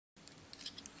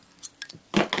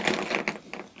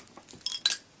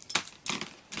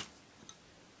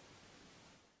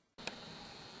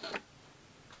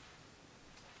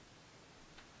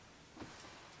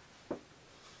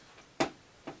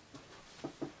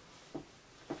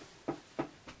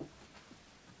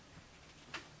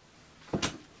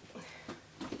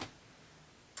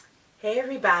Hey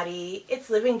everybody, it's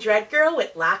Living Dread Girl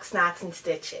with Locks, Knots, and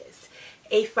Stitches,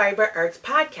 a fiber arts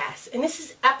podcast, and this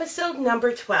is episode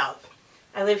number 12.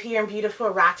 I live here in beautiful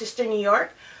Rochester, New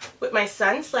York with my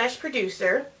son /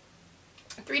 producer,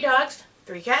 3 dogs,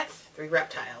 3 cats, 3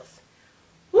 reptiles.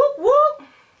 Whoop whoop!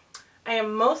 I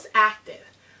am most active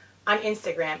on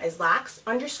Instagram as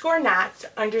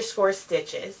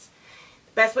locks_knots_stitches.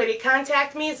 The best way to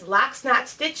contact me is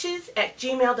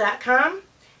locksknotsstitches@gmail.com.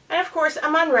 And of course,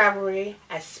 I'm on Ravelry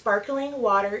as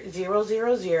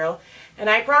SparklingWater000, and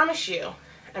I promise you,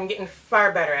 I'm getting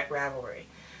far better at Ravelry.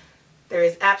 There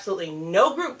is absolutely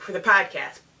no group for the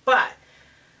podcast, but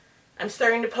I'm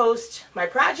starting to post my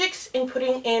projects and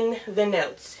putting in the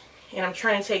notes. And I'm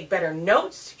trying to take better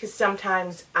notes because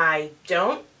sometimes I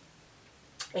don't,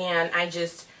 and I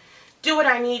just do what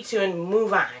I need to and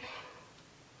move on.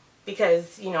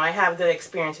 Because, you know, I have the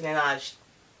experience and the knowledge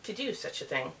to do such a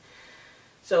thing.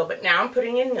 So, but now I'm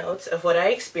putting in notes of what I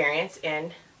experience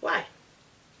and why.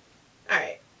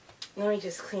 Alright, let me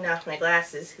just clean off my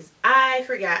glasses because I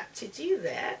forgot to do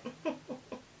that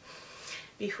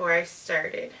before I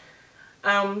started.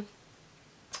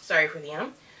 Sorry for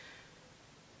the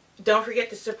Don't forget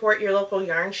to support your local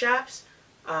yarn shops.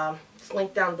 It's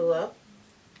linked down below.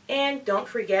 And don't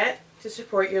forget to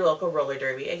support your local roller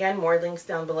derby. Again, more links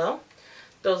down below.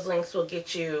 Those links will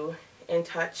get you in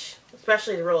touch,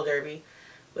 especially the roller derby,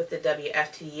 with the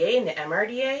WFTDA and the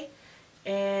MRDA,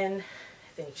 and I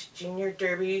think it's Junior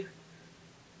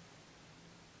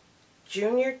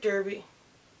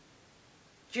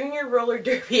Roller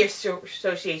Derby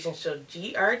Association, so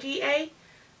GRDA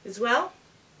as well.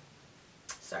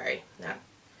 Sorry, no,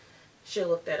 should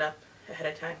have looked that up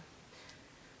ahead of time.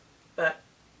 But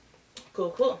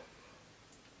cool.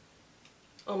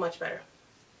 Oh, much better.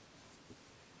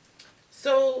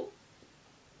 So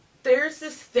there's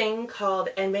this thing called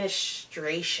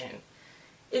administration.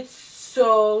 It's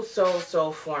so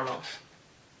formal.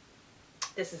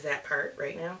 This is that part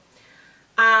right now.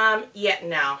 Yet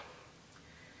now.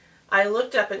 I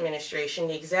looked up administration,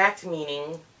 the exact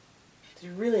meaning. It's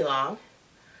really long.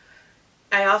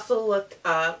 I also looked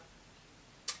up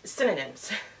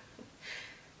synonyms.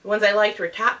 The ones I liked were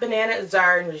top banana,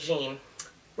 czar, and regime.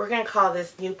 We're going to call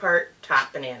this new part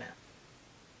top banana.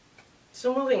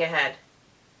 So moving ahead.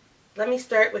 Let me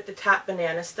start with the top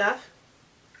banana stuff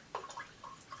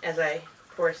as I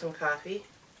pour some coffee.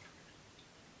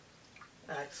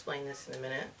 I'll explain this in a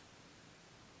minute.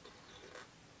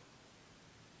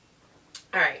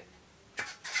 Alright.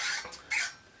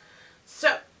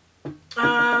 So,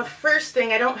 first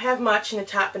thing, I don't have much in the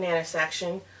top banana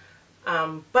section,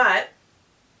 but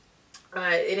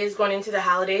it is going into the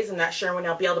holidays. I'm not sure when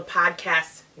I'll be able to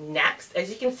podcast next. As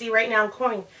you can see right now, I'm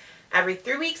going every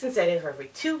 3 weeks instead of every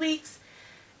 2 weeks.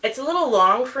 It's a little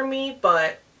long for me,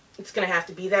 but it's going to have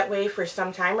to be that way for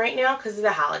some time right now because of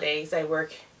the holidays. I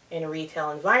work in a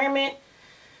retail environment,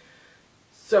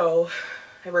 so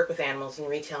I work with animals in a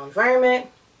retail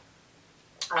environment.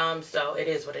 So it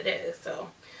is what it is. So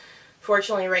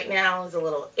fortunately right now is a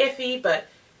little iffy, but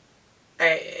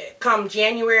come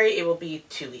January it will be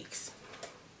 2 weeks.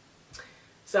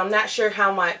 So I'm not sure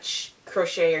how much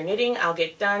crochet or knitting I'll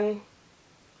get done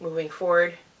moving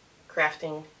forward,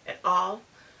 crafting at all,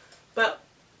 but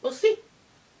we'll see.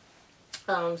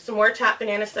 Some more top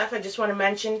banana stuff. I just want to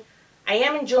mention I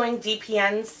am enjoying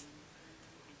DPNs,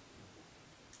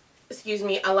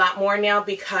 a lot more now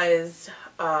because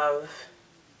of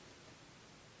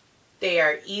they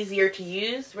are easier to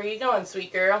use. Where you going,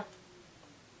 sweet girl?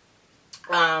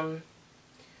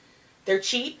 They're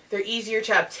cheap. They're easier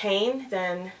to obtain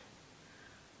than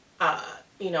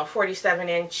 47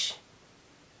 inch.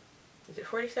 Is it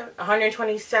 47?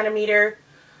 120 centimeter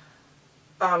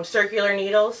circular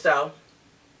needles, so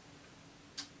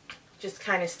just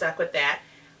kind of stuck with that.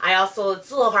 It's a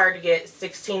little hard to get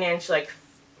 16 inch, like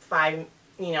 5,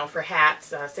 for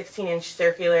hats, 16 inch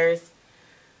circulars,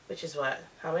 which is what?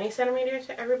 How many centimeters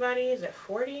to everybody? Is it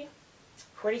 40?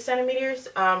 40 centimeters?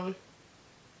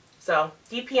 So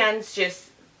DPNs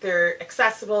they're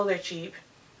accessible, they're cheap,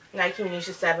 and I can use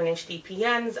the 7-inch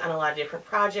DPNs on a lot of different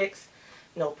projects.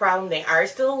 No problem. They are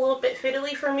still a little bit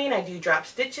fiddly for me, and I do drop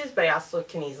stitches, but I also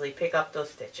can easily pick up those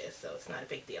stitches, so it's not a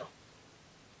big deal.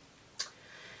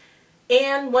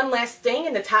 And one last thing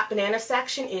in the top banana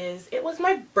section is it was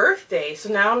my birthday, so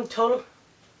now I'm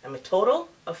a total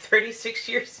of 36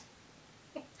 years.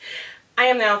 I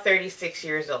am now 36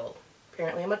 years old.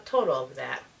 Apparently I'm a total of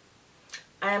that.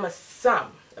 I am a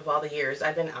sum of all the years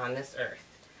I've been on this earth.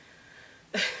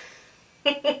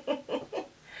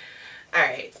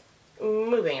 Alright,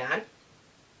 moving on.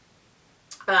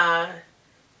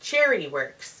 Charity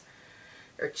works.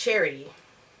 or charity.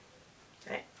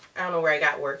 I don't know where I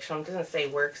got works from. It doesn't say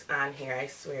works on here, I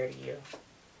swear to you.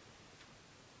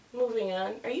 Moving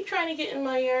on. Are you trying to get in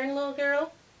my yarn, little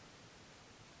girl?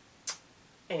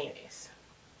 Anyways.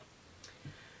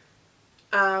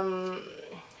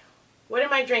 What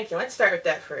am I drinking? Let's start with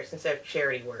that first instead of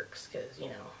charity works, because, you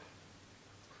know,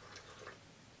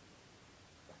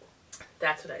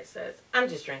 that's what I said. I'm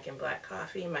just drinking black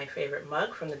coffee, my favorite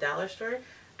mug from the dollar store.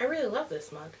 I really love this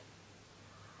mug.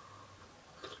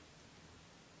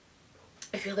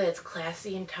 I feel that it's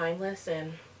classy and timeless,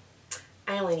 and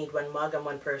I only need one mug on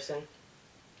one person.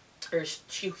 There's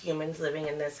 2 humans living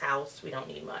in this house. We don't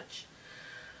need much.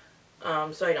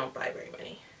 So I don't buy very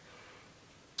many.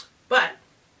 But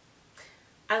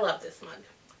I love this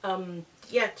mug.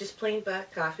 Yeah, just plain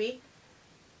black coffee.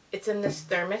 It's in this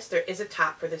thermos. There is a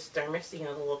top for this thermos, you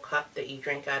know, the little cup that you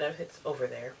drink out of. It's over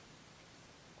there.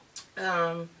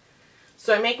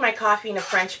 So I make my coffee in a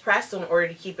French press, so in order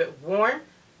to keep it warm,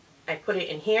 I put it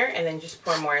in here and then just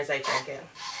pour more as I drink it.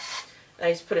 And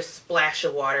I just put a splash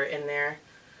of water in there.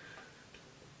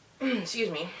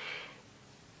 Excuse me.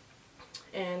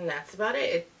 And that's about it.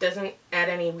 It doesn't add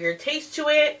any weird taste to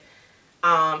it.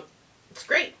 It's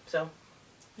great. So,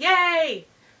 yay!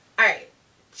 Alright,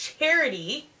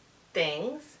 charity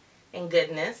things and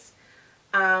goodness.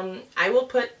 I will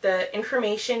put the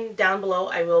information down below.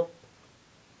 I will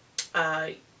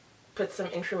put some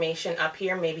information up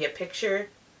here, maybe a picture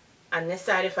on this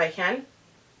side if I can.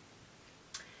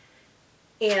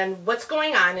 And what's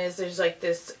going on is there's like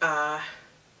this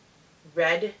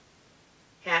red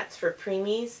hats for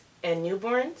preemies and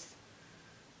newborns.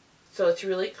 So it's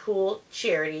really cool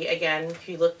charity. Again, if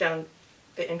you look down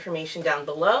the information down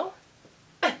below,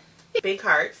 big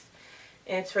hearts.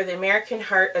 And it's for the American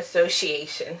Heart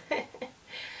Association.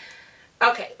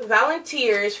 Okay,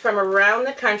 volunteers from around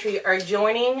the country are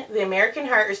joining the American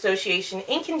Heart Association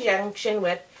in conjunction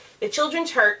with the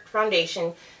Children's Heart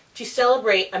Foundation to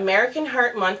celebrate American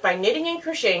Heart Month by knitting and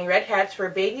crocheting red hats for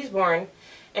babies born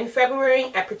in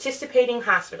February at participating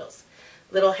hospitals.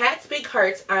 Little Hats, Big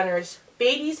Hearts honors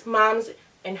babies, moms,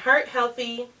 and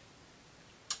heart-healthy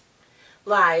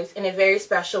lives in a very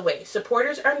special way.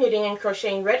 Supporters are knitting and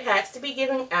crocheting red hats to be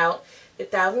given out to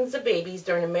thousands of babies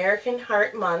during American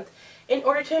Heart Month in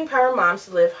order to empower moms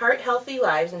to live heart-healthy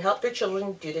lives and help their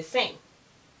children do the same.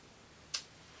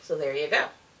 So there you go.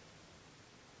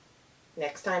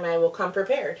 Next time I will come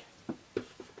prepared.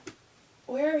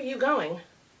 Where are you going?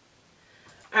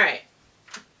 Alright.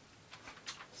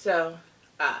 So,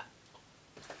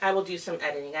 I will do some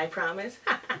editing, I promise.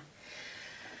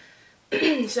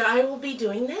 So I will be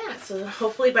doing that. So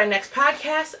hopefully by next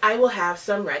podcast, I will have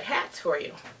some red hats for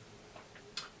you.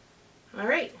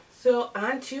 Alright, so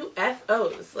on to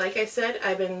FOs. Like I said,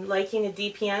 I've been liking the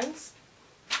DPNs.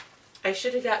 I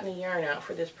should have gotten the yarn out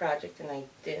for this project and I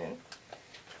didn't.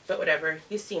 But whatever,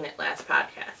 you've seen it last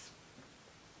podcast.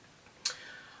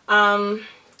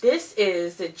 This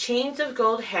is the Chains of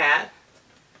Gold hat.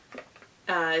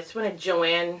 It's one of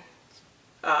Joanne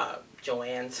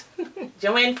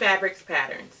Fabrics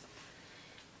patterns.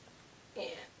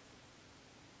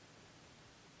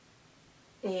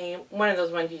 Yeah, one of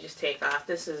those ones you just take off.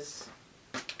 This is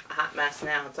a hot mess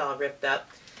now. It's all ripped up.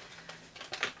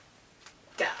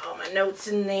 Got all my notes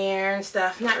in there and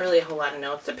stuff. Not really a whole lot of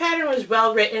notes. The pattern was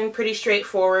well written, pretty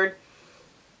straightforward.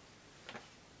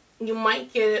 You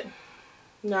might get it.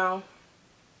 No.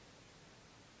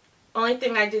 Only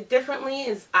thing I did differently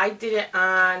is I did it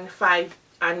on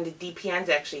the DPNs,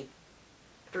 actually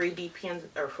 3 DPNs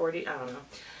or 40, I don't know.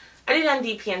 I did it on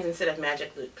DPNs instead of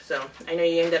magic loop, so I know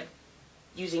you end up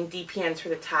using DPNs for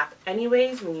the top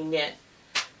anyways when you knit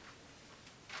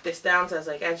this down, so I was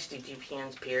like, I just do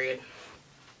DPNs, period.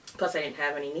 Plus I didn't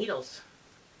have any needles.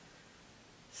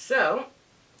 So,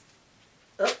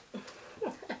 oh.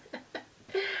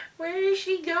 Where is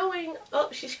she going? Oh,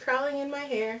 she's crawling in my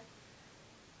hair.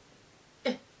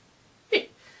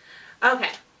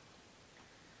 Okay.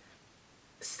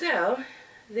 So,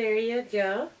 there you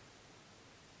go.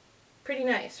 Pretty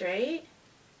nice, right?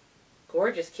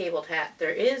 Gorgeous cabled hat. There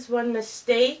is one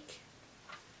mistake.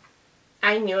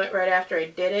 I knew it right after I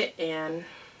did it, and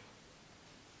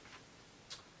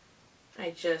I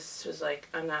just was like,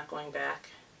 I'm not going back.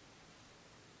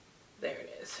 There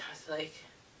it is. I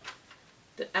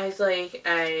was like,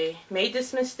 I made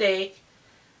this mistake,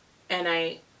 and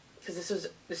because this was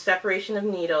the separation of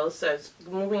needles, so I was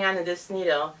moving on to this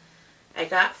needle. I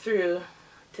got through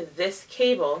to this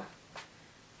cable,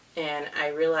 and I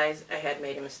realized I had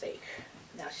made a mistake.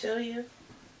 And I'll show you.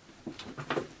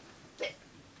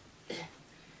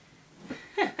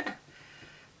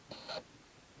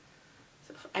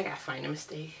 So I got find a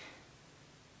mistake.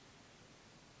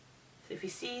 So if you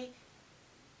see,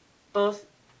 both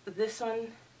this one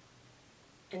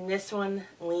and this one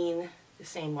lean the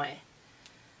same way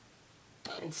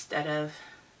instead of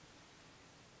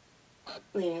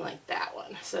leaning like that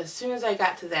one. So as soon as I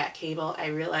got to that cable, I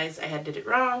realized I had did it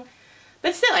wrong.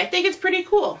 But still, I think it's pretty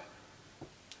cool.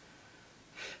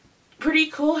 Pretty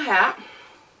cool hat.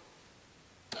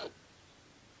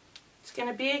 It's going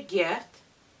to be a gift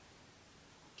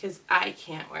because I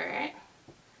can't wear it.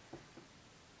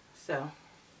 So,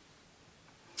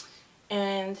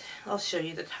 and I'll show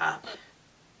you the top.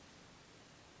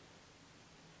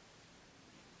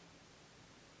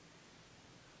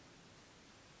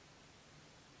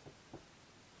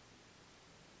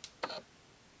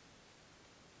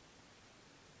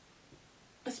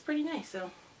 It's pretty nice,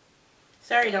 so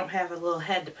sorry I don't have a little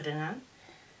head to put it on.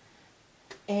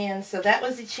 And so that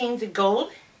was the Chains of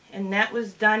Gold, and that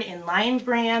was done in Lion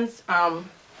Brand's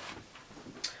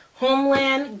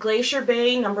Homeland Glacier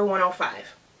Bay number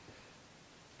 105.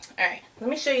 Alright, let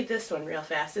me show you this one real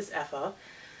fast, this FO.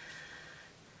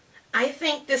 I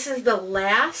think this is the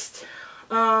last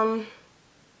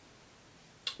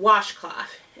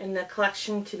washcloth in the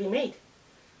collection to be made.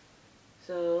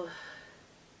 So,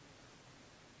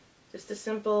 just a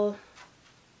simple,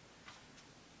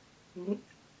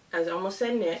 as I almost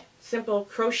said, knit, simple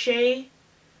crochet.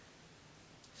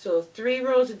 So 3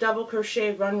 rows of double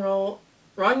crochet, one row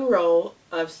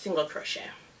of single crochet,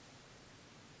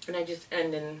 and I just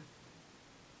end in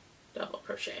double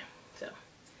crochet. So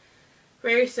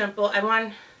very simple.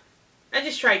 I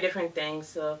just try different things,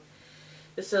 so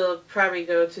this will probably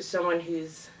go to someone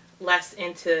who's less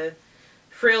into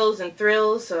frills and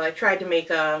thrills, so I tried to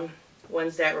make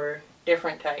ones that were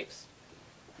different types.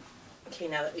 Okay,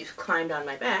 now that we've climbed on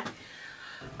my back.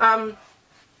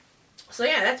 So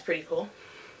yeah, that's pretty cool.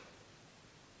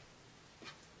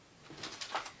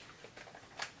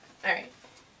 Alright.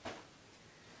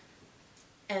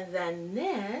 And then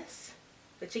this,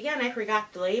 which again I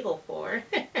forgot the label for.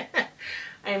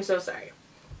 I am so sorry.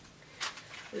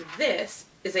 This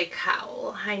is a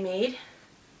cowl I made.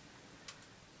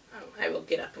 I will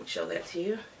get up and show that to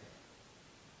you.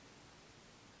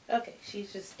 Okay,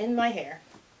 she's just in my hair.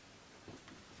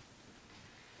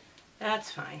 That's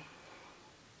fine.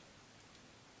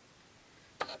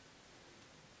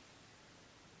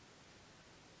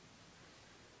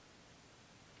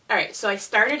 Alright, so I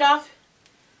started off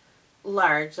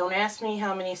large. Don't ask me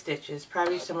how many stitches.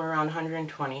 Probably somewhere around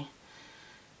 120.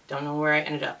 Don't know where I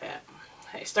ended up at.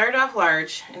 I started off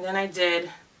large, and then I did...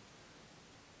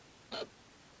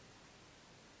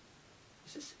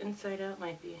 Is this inside out?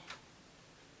 Might be.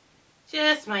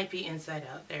 Just might be inside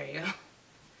out. There you go.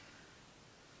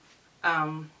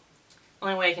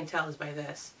 Only way I can tell is by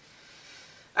this.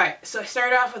 Alright, so I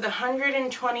started off with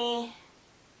 120. I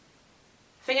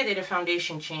think I did a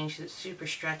foundation change because it's super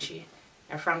stretchy.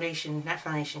 Or foundation, not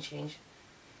foundation change.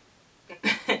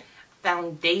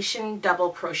 Foundation double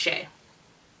crochet.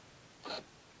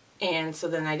 And so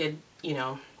then I did, you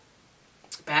know,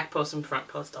 back post and front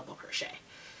post double crochet.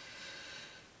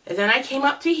 And then I came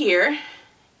up to here.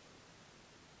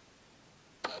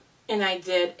 And I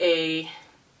did a,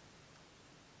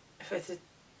 is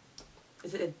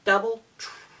it a double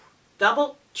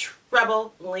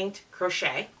treble linked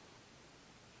crochet.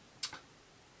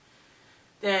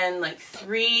 Then like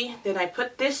 3, then I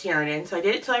put this yarn in, so I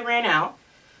did it till I ran out,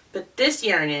 put this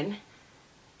yarn in,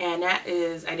 and that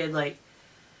is, I did like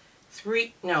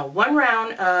 1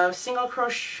 round of single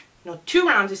crochet, no, 2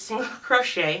 rounds of single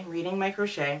crochet, reading my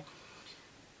crochet,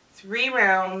 3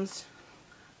 rounds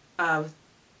of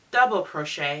double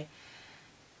crochet,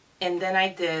 and then I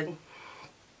did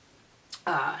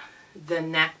the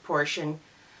neck portion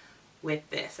with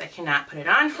this. I cannot put it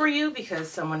on for you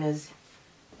because someone is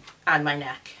on my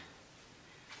neck.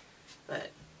 But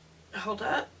hold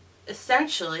up.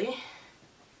 Essentially,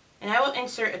 and I will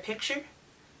insert a picture,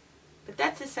 but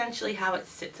that's essentially how it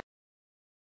sits.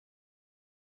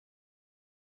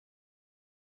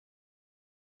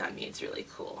 On me, it's really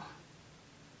cool.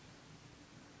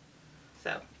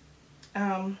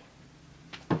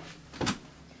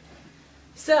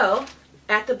 So,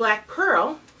 at the Black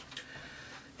Purl,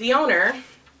 the owner,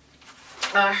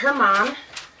 her mom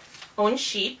owns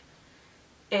sheep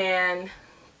and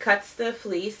cuts the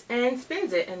fleece and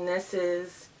spins it. And this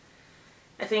is,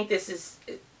 I think this is,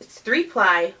 it's 3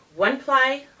 ply, 1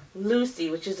 ply Lucy,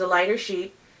 which is a lighter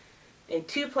sheep, and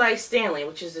 2 ply Stanley,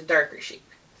 which is a darker sheep.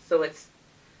 So it's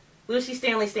Lucy,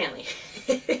 Stanley, Stanley.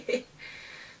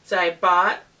 So I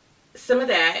bought some of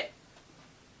that.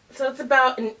 So it's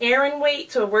about an Aran weight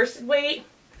to a worsted weight.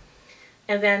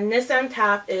 And then this on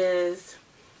top is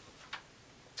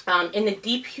in the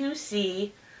Deep Hue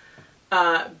Sea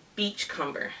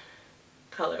Beachcomber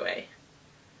colorway.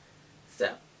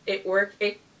 So it worked.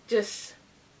 It just,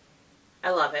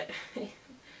 I love it.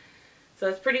 So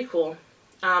it's pretty cool.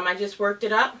 I just worked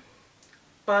it up,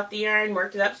 bought the yarn,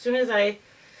 worked it up. As soon as I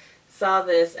saw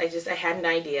this, I had an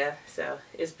idea. So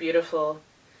it's beautiful.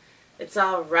 It's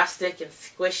all rustic and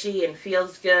squishy and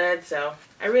feels good. So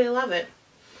I really love it.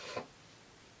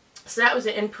 So that was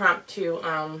an impromptu.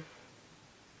 I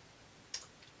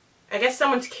guess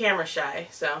someone's camera shy,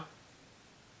 so.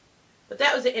 But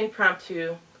that was an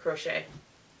impromptu crochet.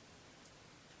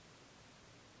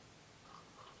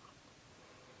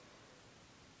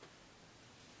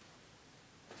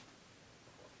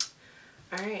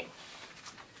 Alright.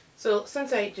 So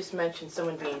since I just mentioned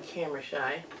someone being camera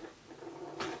shy,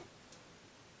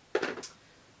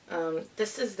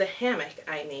 this is the hammock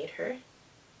I made her.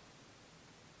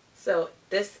 So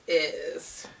this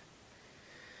is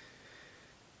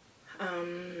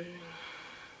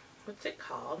what's it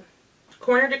called?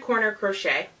 Corner to corner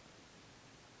crochet.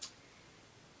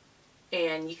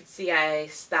 And you can see I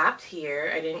stopped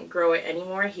here. I didn't grow it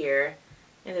anymore here.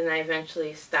 And then I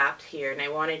eventually stopped here. And I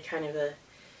wanted kind of a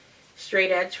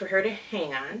straight edge for her to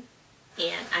hang on.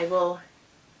 And I will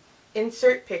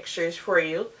insert pictures for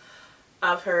you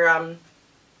of her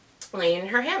laying in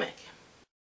her hammock.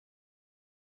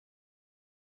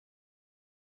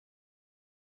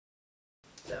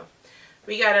 So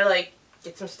we gotta like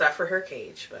get some stuff for her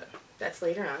cage, but that's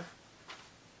later on.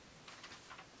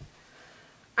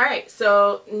 Alright,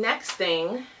 so next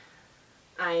thing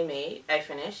I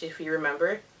finished, if you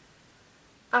remember,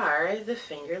 are the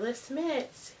fingerless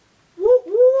mitts. Whoop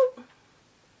whoop!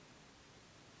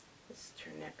 Let's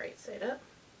turn that right side up.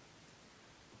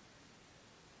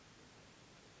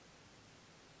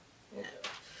 No.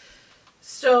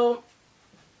 So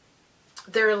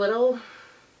they're a little,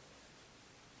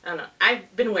 I don't know,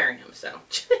 I've been wearing them, so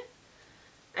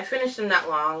I finished them not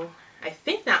long, I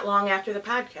think not long after the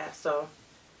podcast, so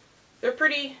they're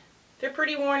pretty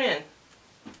worn in.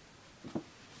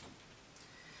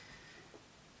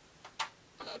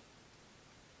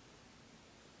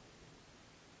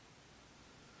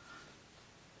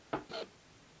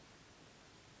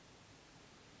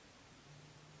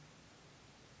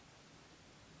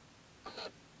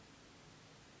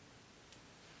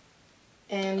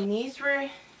 And these were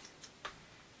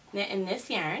knit in this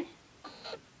yarn,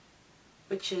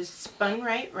 which is Spun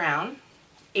Right Round,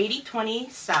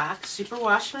 80/20 sock,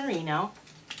 superwash merino,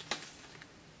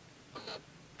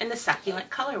 and the succulent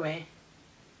colorway.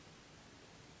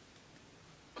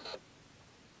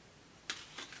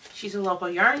 She's a local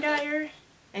yarn dyer,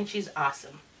 and she's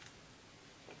awesome.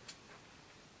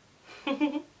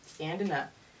 Standing up.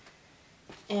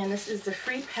 And this is the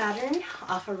free pattern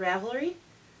off of Ravelry.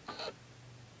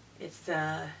 It's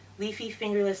Leafy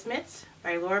Fingerless Mitts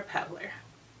by Laura Pevler.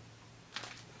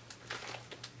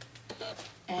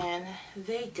 And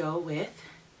they go with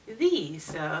these,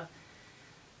 so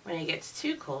when it gets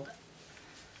too cold,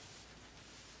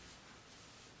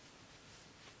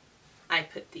 I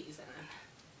put these on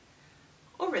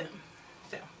over them.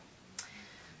 So,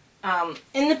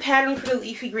 in the pattern for the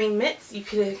leafy green mitts, you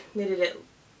could have knitted it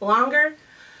longer,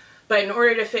 but in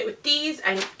order to fit with these,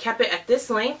 I kept it at this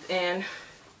length, and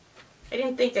I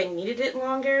didn't think I needed it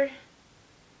longer.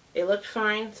 It looked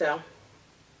fine, so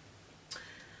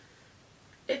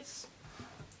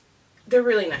they're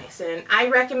really nice, and I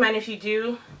recommend if you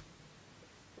do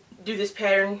this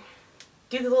pattern,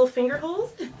 do the little finger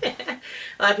holes. A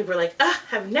lot of people are like, "Ah,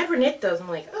 I've never knit those." I'm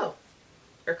like, "Oh,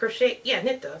 or crochet? Yeah,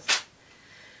 knit those."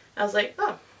 I was like,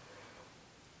 "Oh,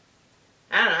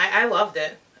 I don't know." I loved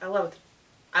it.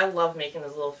 I love making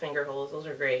those little finger holes. Those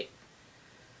are great.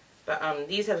 But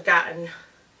these have gotten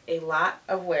a lot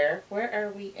of wear. Where are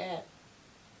we at?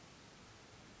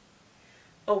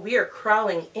 Oh, we are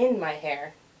crawling in my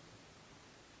hair.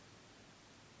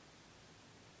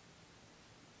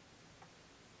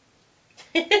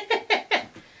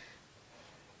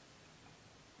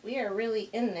 We are really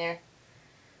in there.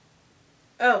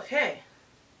 Okay.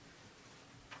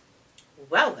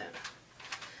 Well then.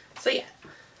 So yeah.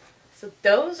 So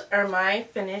those are my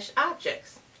finished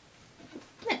objects.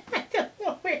 I don't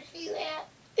know where she's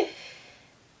at.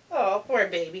 Oh, poor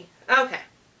baby. Okay.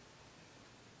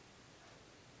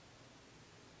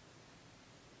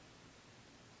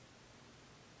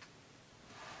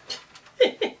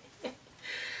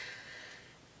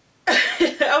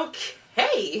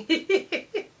 Okay.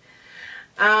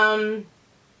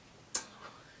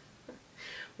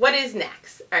 What is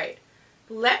next? Alright.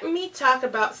 let me talk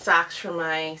about socks for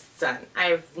my son.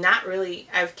 I've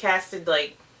casted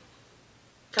like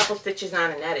a couple stitches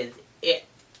on and that is it.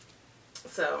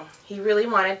 So he really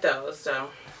wanted those,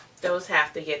 so those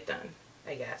have to get done,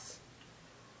 I guess.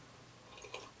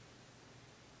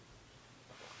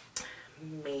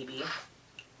 Maybe.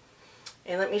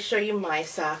 And let me show you my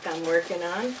sock I'm working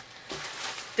on.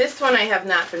 This one I have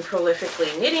not been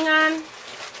prolifically knitting on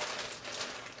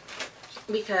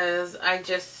because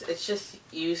it's just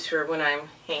used for when I'm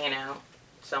hanging out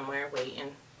somewhere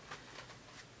waiting.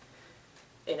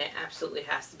 And it absolutely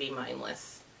has to be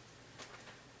mindless.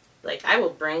 Like, I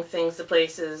will bring things to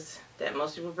places that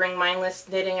most people bring mindless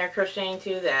knitting or crocheting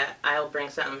to, that I'll bring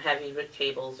something heavy with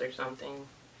cables or something.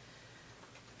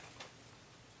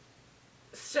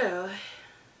 So,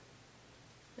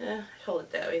 hold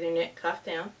it that way. They're knit cuff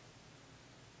down.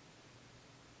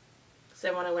 So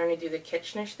I want to learn to do the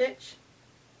Kitchener stitch.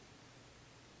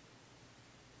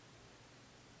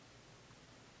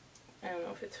 I don't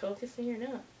know if it's focusing or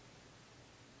not.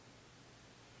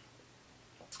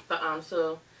 But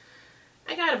so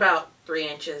I got about 3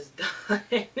 inches done.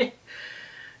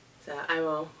 So I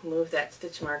will move that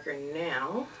stitch marker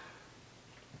now.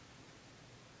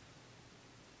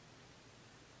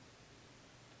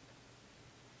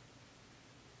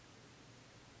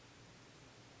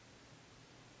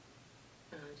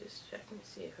 Just checking to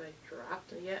see if I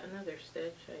dropped yet another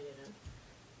stitch. I didn't.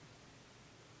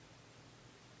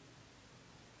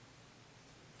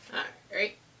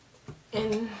 Alright.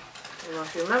 And I don't know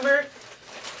if you remember,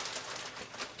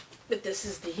 but this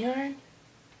is the yarn.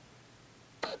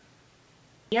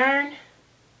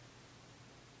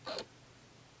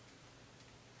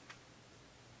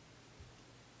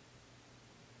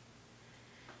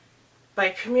 By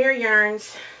Premier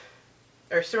Yarns,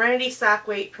 or Serenity Sock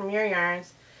Weight Premier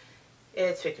Yarns.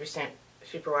 It's 50%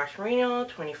 superwash merino,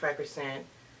 25%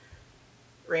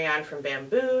 rayon from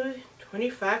bamboo,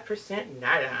 25%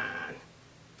 nylon.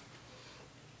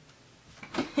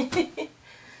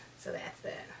 So that's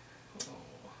that.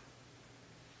 Oh,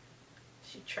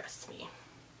 she trusts me.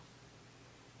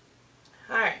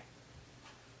 Alright.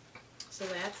 So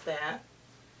that's that.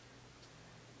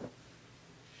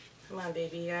 Come on,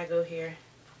 baby, you gotta go here.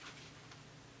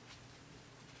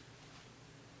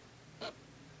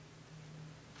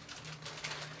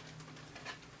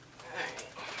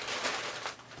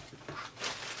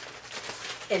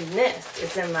 And this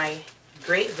is in my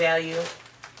Great Value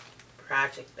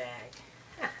project bag.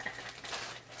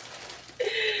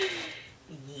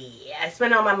 Yeah, I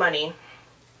spent all my money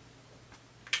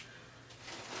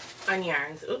on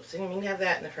yarns. Oops, I didn't even have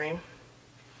that in the frame.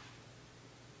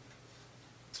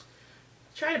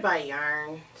 Try to buy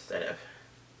yarn instead of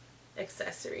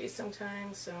accessories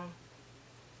sometimes, so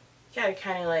you gotta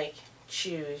kind of like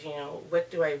choose, you know, what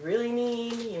do I really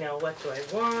need, you know, what do I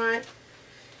want.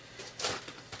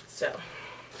 So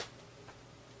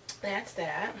that's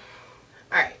that.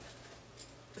 Alright,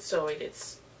 so we did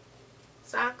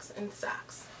socks and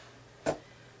socks.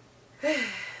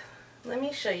 Let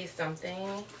me show you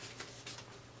something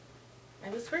I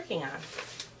was working on.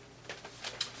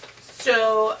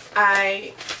 So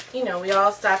we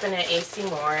all stop in at AC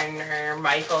Moore or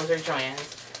Michael's or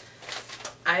Joann's.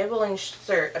 I will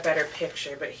insert a better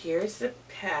picture, but here's the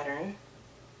pattern.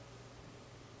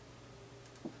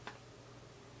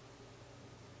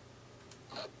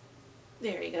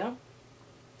 There you go.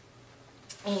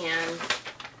 And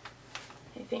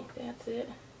I think that's it.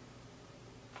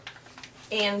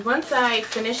 And once I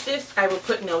finish this, I will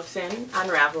put notes in on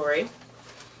Ravelry.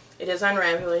 It is on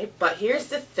Ravelry, but here's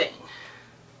the thing.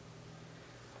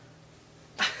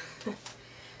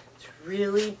 It's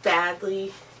really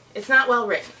badly, it's not well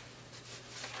written.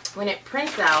 When it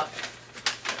prints out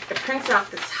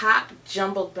this hot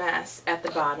jumbled mess at the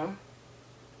bottom,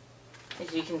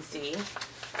 as you can see.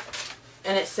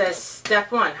 And it says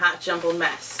step 1, hot jumbled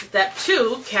mess. Step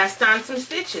 2, cast on some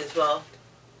stitches. Well,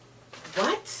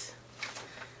 what?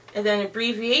 And then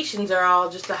abbreviations are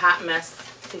all just a hot mess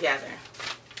together.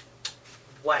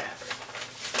 Whatever.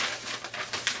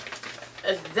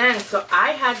 Then, so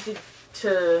I had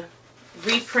to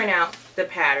reprint out the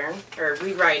pattern, or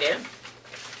rewrite it.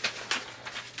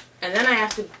 And then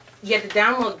you have to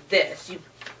download this.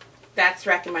 That's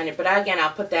recommended, but again,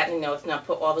 I'll put that in the notes and I'll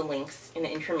put all the links in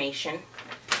the information.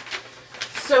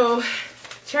 So,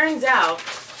 turns out,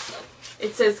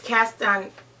 it says cast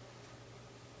on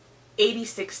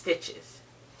 86 stitches.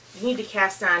 You need to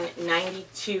cast on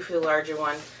 92 for the larger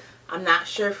one. I'm not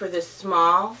sure for this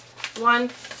small one,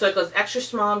 so it goes extra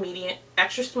small, medium,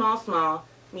 extra small, small,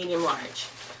 medium, large.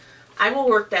 I will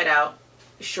work that out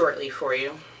shortly for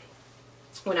you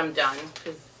when I'm done,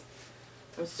 because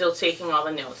I'm still taking all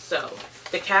the notes. So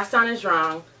the cast on is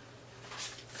wrong.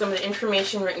 Some of the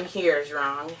information written here is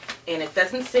wrong. And it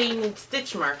doesn't say you need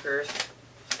stitch markers,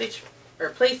 or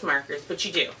place markers, but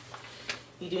you do.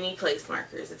 You do need place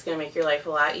markers. It's going to make your life a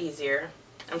lot easier.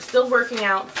 I'm still working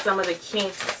out some of the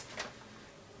kinks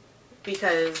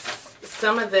because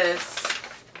some of this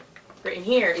written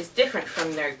here is different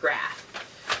from their graph.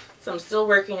 So I'm still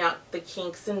working out the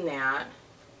kinks in that.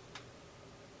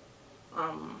 But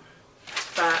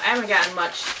I haven't gotten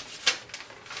much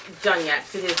done yet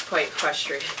because it is quite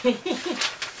frustrating.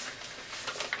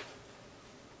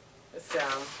 So,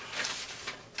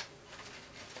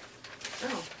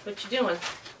 oh, what you doing?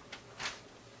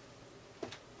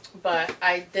 But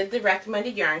I did the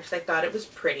recommended yarn because I thought it was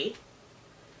pretty.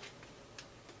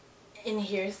 And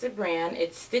here's the brand.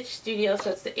 It's Stitch Studio,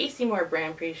 so it's the AC Moore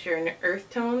brand, pretty sure, in the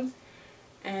earth tones.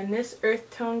 And this earth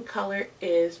tone color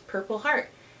is Purple Heart.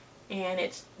 And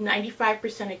it's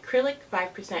 95% acrylic,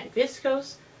 5%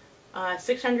 viscose,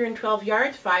 612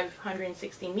 yards,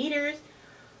 560 meters,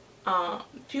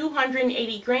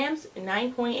 280 grams,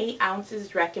 9.8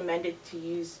 ounces. Recommended to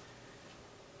use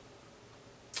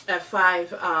a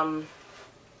 5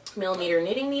 millimeter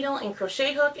knitting needle and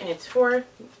crochet hook, and it's 4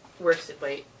 worsted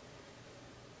weight.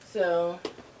 So,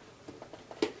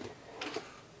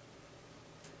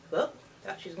 whoop,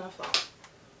 thought she was going to fall.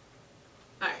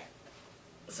 Alright,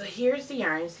 so here's the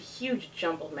yarn. It's a huge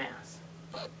jumbled mass.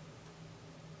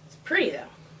 It's pretty though.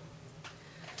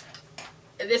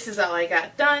 This is all I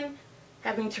got done,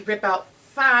 having to rip out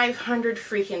 500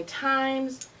 freaking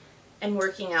times and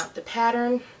working out the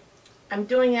pattern. I'm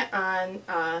doing it on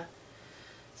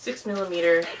 6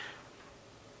 millimeter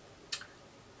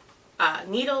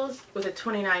needles with a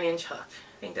 29-inch hook.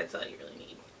 I think that's all you really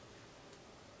need.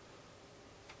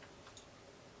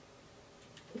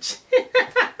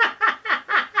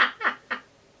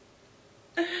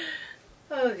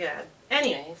 Oh God.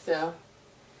 Anyway, so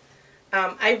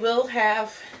I will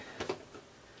have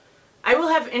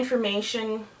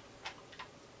information,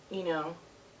 you know,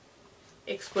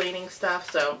 explaining stuff.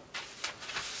 So,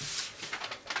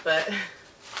 but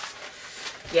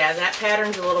yeah, that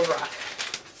pattern's a little rough.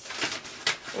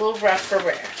 A little rough for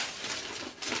wear.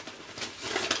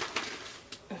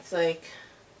 It's like,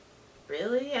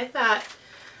 really? I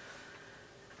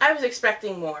was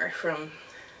expecting more from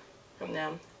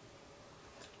them.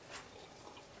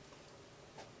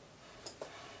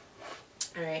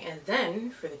 Alright, and then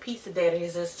for the piece de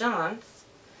resistance,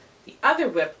 the other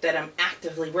whip that I'm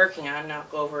actively working on, and I'll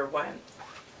go over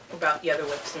about the other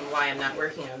whips and why I'm not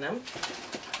working on them.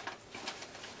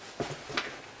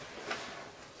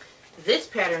 This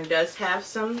pattern does have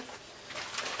some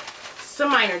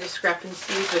minor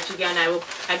discrepancies, which again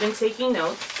I've been taking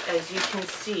notes, as you can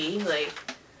see, like,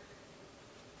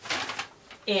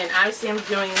 and obviously I'm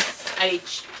doing this. I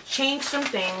changed some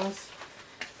things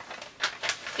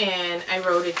and I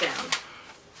wrote it down.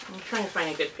 I'm trying to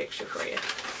find a good picture for you.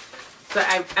 So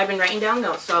I've been writing down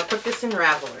notes, so I'll put this in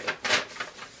Ravelry.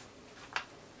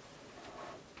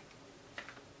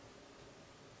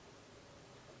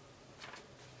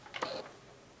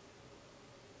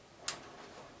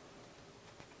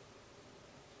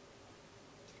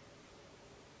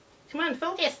 Come on,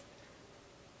 focus.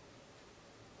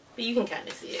 But you can kind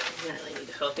of see it. You don't really need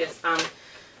to focus.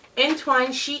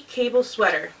 Entwined Sheet Cable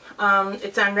Sweater.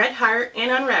 It's on Red Heart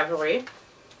and on Ravelry.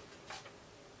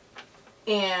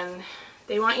 And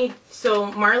they want you,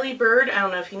 so Marley Bird, I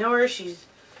don't know if you know her, she's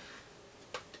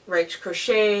writes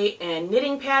crochet and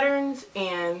knitting patterns,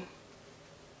 and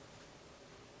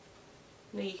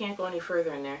no, you can't go any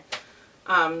further in there.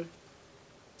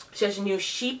 She has a new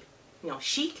chic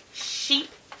sheep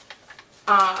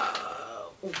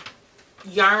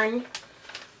yarn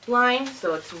line,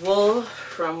 so it's wool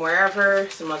from wherever,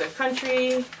 some other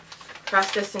country,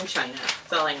 processed in China.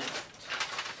 That's all I know.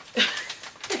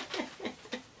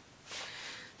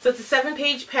 So it's a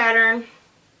 7-page pattern,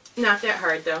 not that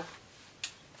hard though.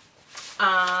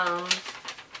 I'll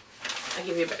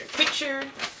give you a better picture.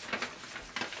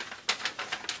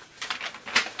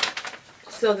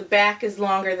 So the back is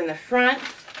longer than the front.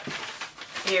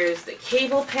 Here's the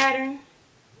cable pattern.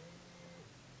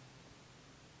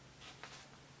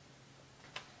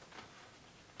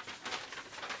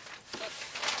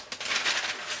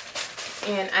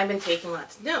 And I've been taking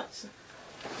lots of notes.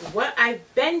 What I've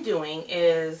been doing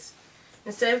is,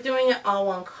 instead of doing it all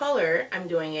one color, I'm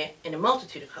doing it in a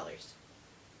multitude of colors.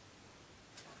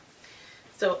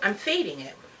 So I'm fading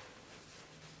it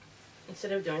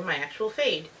instead of doing my actual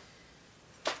fade.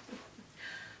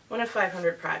 One of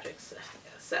 500 projects.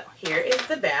 So here is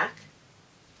the back.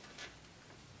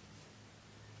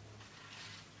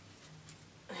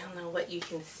 you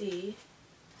can see,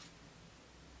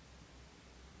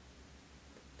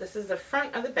 this is the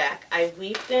front of the back. I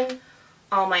weaved in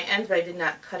all my ends, but I did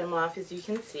not cut them off, as you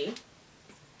can see.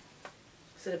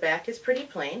 So the back is pretty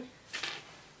plain.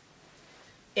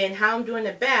 And how I'm doing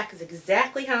the back is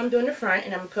exactly how I'm doing the front,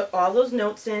 and I'm going to put all those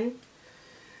notes in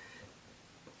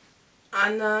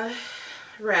on the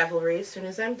Ravelry as soon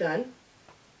as I'm done.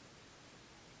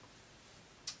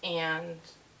 And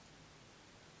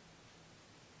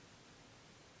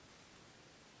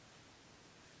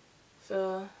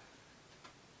so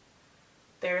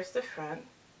there's the front.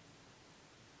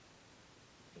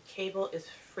 The cable is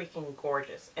freaking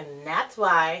gorgeous, and that's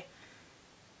why,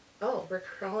 oh, we're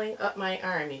crawling up my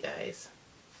arm, you guys.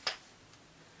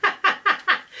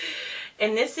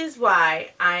 And this is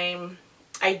why I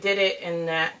did it in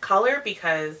that color,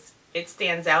 because it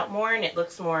stands out more and it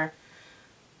looks more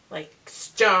like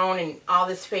stone, and all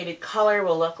this faded color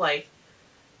will look like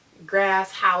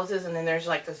grass, houses, and then there's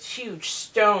like this huge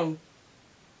stone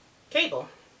cable.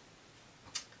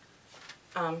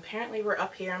 Apparently we're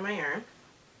up here on my arm.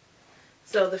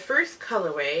 So the first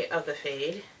colorway of the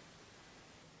fade,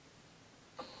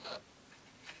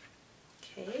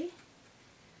 okay,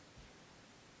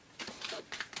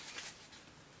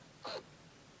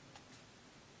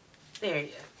 there you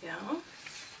go.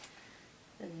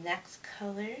 The next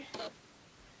color,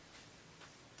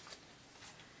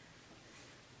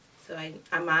 so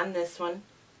I'm on this one,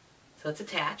 so it's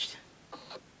attached.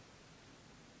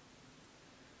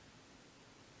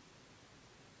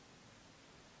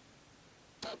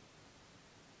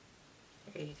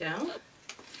 There you go.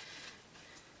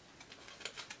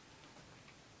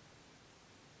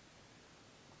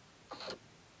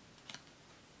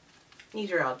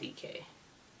 These are all DK.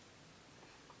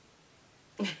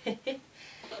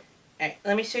 Alright,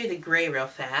 let me show you the gray real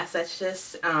fast. That's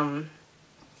just, I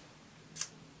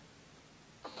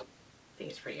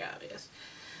think it's pretty obvious.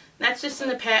 That's just in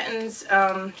the Peyton's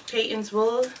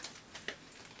Wool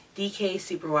DK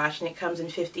Superwash, and it comes in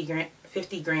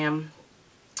 50 gram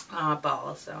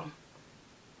balls, so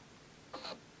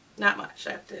not much.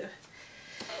 I have to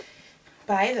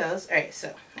buy those. Alright,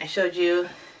 so I showed you,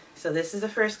 so this is the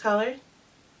first color.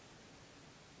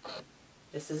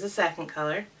 This is the second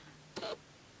color.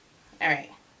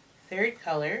 Alright, third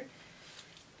color.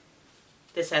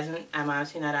 This hasn't, I'm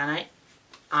obviously not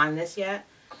on this yet,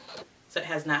 so it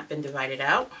has not been divided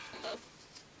out.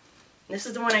 This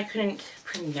is the one I couldn't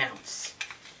pronounce.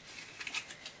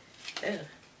 Ew.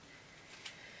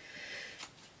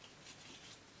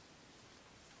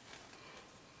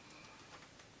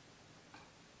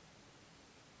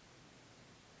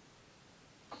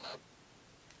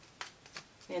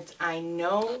 It's I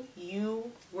Know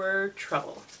You Were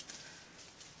Trouble.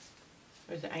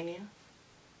 Or is it I Knew?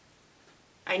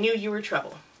 I Knew You Were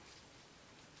Trouble.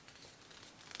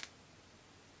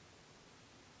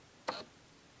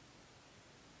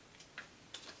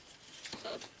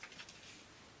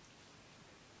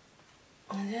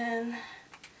 And then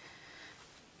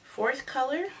fourth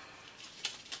color.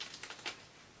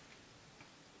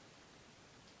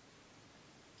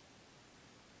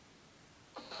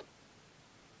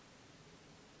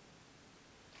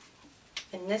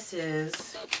 And this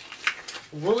is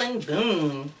Woolen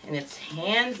Boom, and it's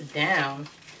hands down.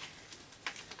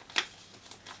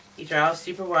 These are all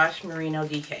Superwash Merino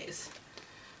DKs.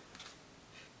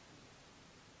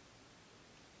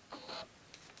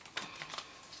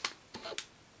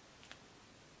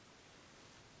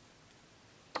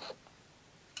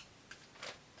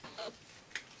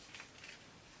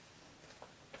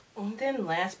 And then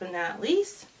last but not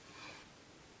least,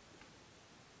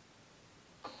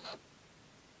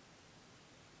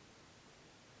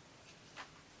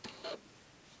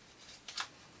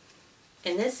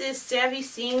 and this is Savvy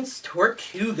Scenes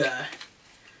Tortuga.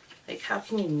 Like, how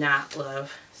can you not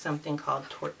love something called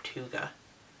Tortuga?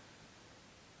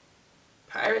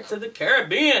 Pirates of the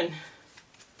Caribbean.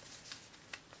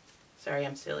 Sorry,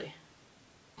 I'm silly.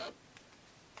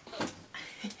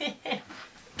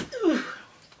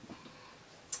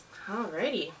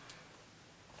 Alrighty.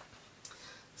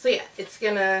 So yeah, it's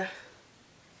gonna,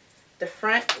 the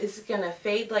front is gonna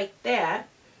fade like that.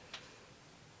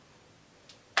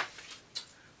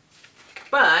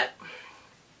 But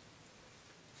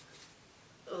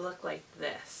it'll look like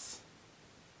this.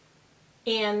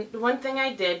 And the one thing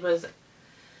I did was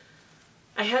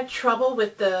I had trouble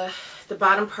with the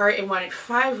bottom part and wanted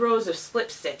 5 rows of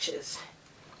slip stitches.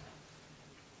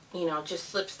 You know, just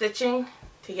slip stitching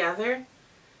together.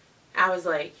 I was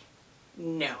like,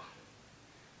 no.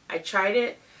 I tried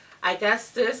it. I guess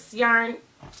this yarn,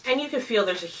 and you can feel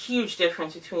there's a huge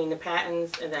difference between the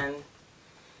patterns and then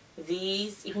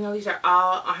these, even though these are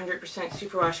all 100%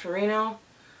 superwash merino,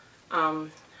 I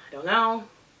don't know,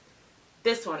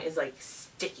 this one is like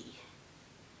sticky.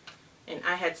 And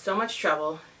I had so much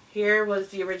trouble. Here was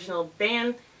the original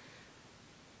band.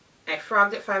 I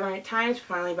frogged it 500 times.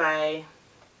 Finally, by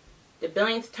the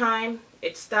billionth time,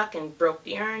 it stuck and broke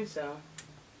the yarn. So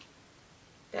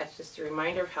that's just a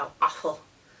reminder of how awful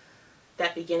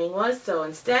that beginning was. So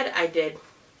instead, I did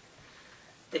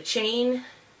the chain.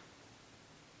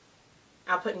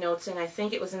 I'll put notes in. I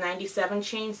think it was a 97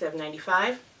 chain instead of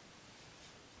 95.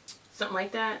 Something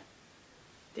like that.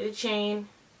 Did a chain,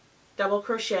 double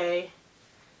crochet,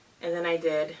 and then I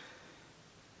did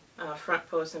front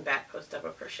post and back post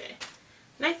double crochet.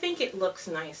 And I think it looks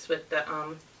nice with the,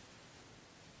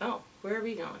 oh, where are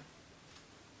we going?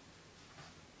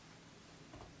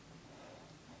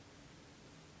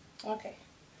 Okay.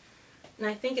 And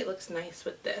I think it looks nice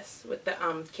with this, with the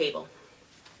cable.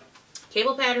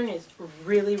 Cable pattern is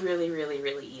really, really, really,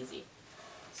 really easy.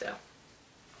 So,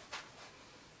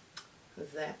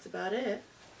 that's about it.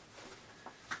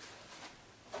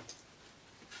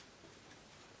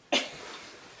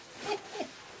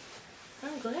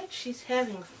 I'm glad she's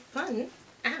having fun.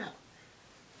 Ow.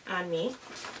 On me.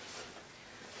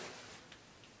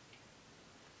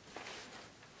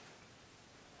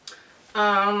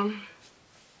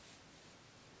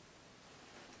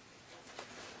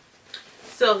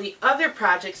 So the other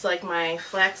projects, like my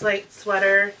flaxlight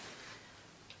sweater,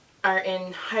 are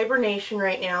in hibernation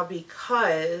right now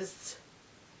because,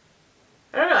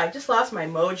 I don't know, I just lost my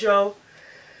mojo.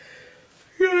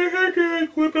 Yeah, I had to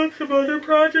like whip up some other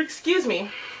projects. Excuse me.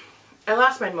 I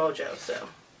lost my mojo, so.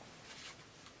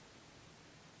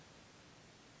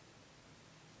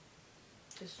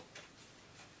 Just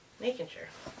making sure.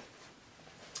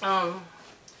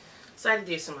 So I had to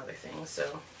do some other things,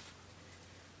 so.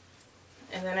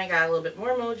 And then I got a little bit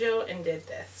more mojo and did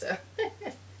this, so.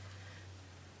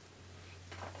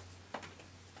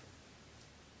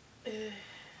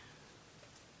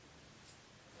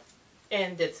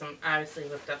 And did some, obviously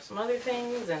looked up some other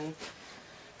things, and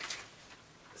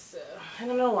so, I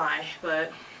don't know why,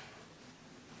 but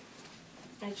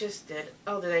I just did.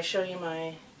 Oh, did I show you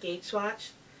my gauge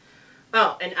swatch?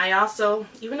 Oh, and I also,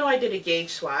 even though I did a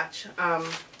gauge swatch, I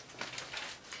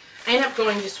ended up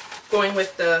going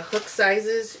with the hook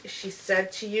sizes she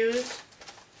said to use,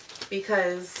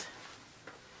 because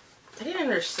I didn't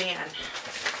understand.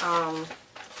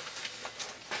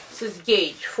 This is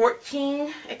gauge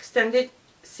 14 extended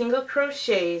single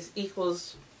crochets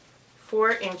equals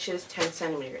 4 inches 10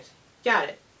 centimeters. Got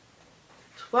it.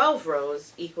 12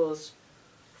 rows equals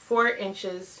 4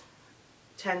 inches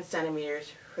 10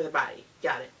 centimeters for the body.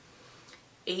 Got it.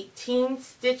 18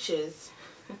 stitches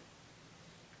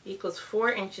equals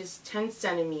 4 inches 10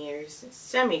 centimeters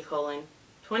semicolon.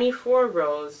 24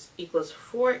 rows equals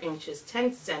 4 inches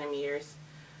 10 centimeters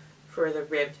for the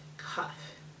ribbed cuff.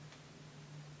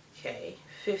 Okay,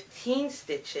 15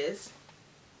 stitches.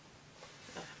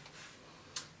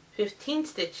 15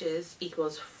 stitches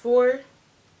equals 4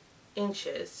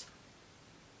 inches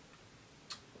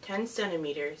 10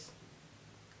 centimeters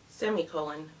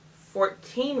semicolon.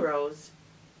 14 rows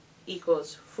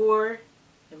equals 4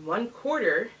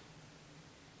 1/4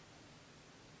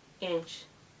 inch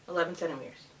 11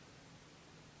 centimeters.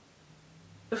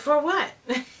 Before what?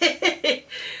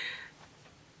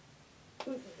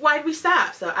 Why'd we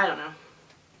stop? So I don't know.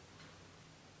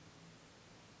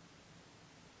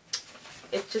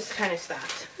 It just kind of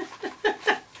stopped.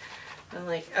 I'm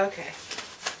like, okay.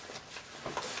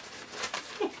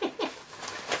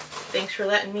 Thanks for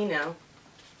letting me know.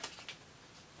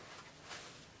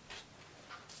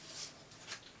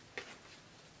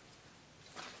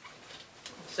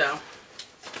 So,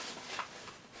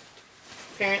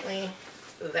 apparently,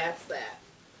 that's that.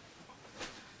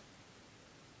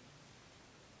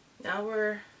 Now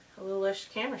we're a little less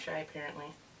camera shy,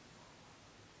 apparently.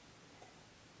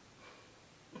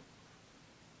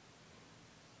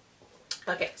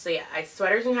 Okay, so yeah,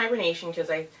 sweater's in hibernation because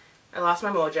I lost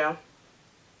my mojo.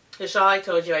 The shawl, I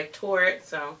told you, I tore it,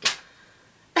 so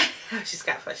I just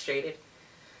got frustrated.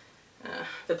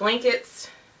 The blankets,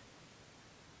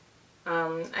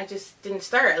 I just didn't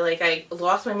start. Like, I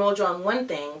lost my mojo on one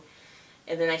thing,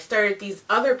 and then I started these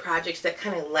other projects that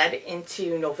kind of led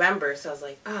into November, so I was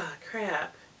like, ah,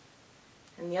 crap.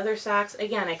 And the other socks,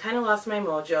 again, I kind of lost my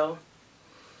mojo.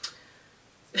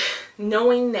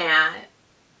 Knowing that,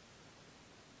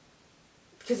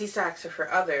 because these socks are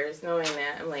for others, knowing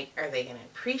that, I'm like, are they going to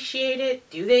appreciate it?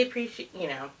 Do they appreciate, you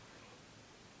know,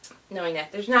 knowing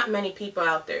that there's not many people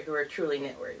out there who are truly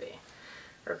knit-worthy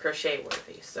or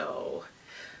crochet-worthy. So,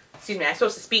 excuse me, I'm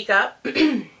supposed to speak up.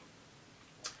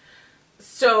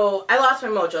 So I lost my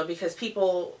mojo because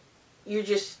people, you're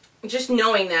just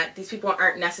knowing that these people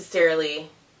aren't necessarily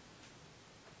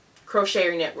crochet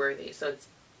or knit worthy, so it's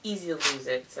easy to lose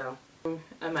it. So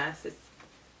a mess.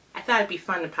 I thought it'd be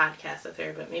fun to podcast with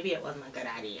her, but maybe it wasn't a good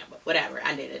idea. But whatever,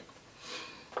 I did it.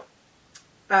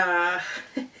 So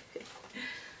I'm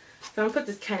gonna put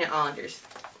this kind of all under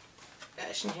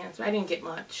fashion hands, but I didn't get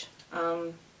much.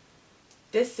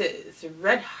 This is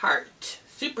Red Heart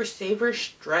Super Saver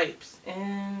Stripes,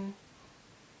 and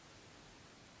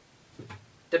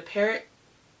the parrot.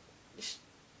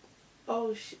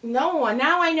 Oh no!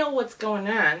 Now I know what's going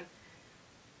on.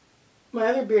 My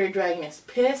other bearded dragon is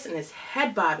pissed and is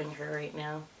head bobbing her right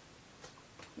now.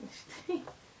 He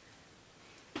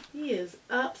is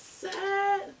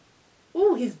upset.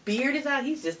 Ooh, his beard is out.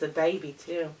 He's just a baby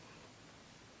too.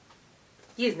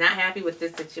 He is not happy with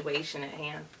this situation at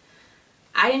hand.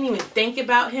 I didn't even think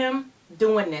about him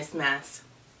doing this mess.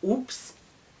 Oops.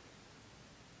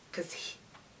 Because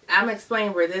I'm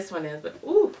explaining where this one is, but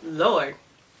ooh, Lord.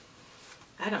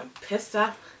 I done pissed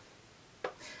off.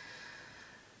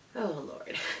 Oh,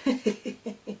 Lord.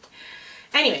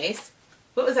 Anyways,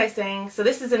 what was I saying? So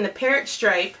this is in the parrot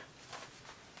stripe.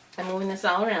 I'm moving this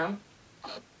all around.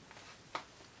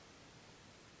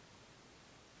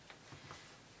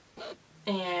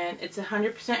 And it's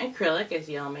 100% acrylic, as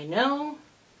you all may know.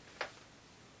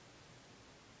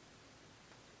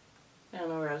 I don't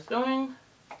know where I was going.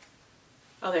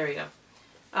 Oh, there we go.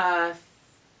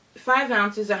 5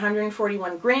 ounces,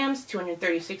 141 grams,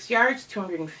 236 yards,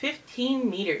 215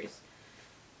 meters.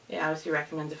 It obviously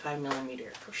recommends a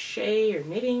 5mm crochet or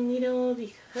knitting needle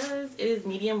because it is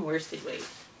medium worsted weight.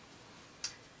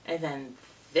 And then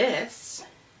this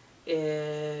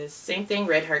is same thing,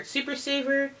 Red Heart Super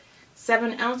Saver,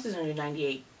 7 ounces,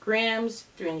 198 grams,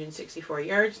 364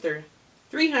 yards, they're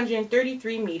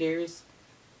 333 meters.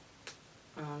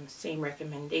 Same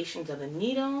recommendations of the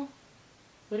needle.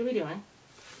 What are we doing?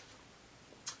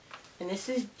 And this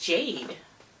is Jade.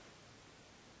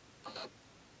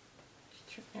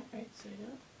 Turn that right side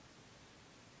up.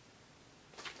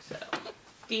 So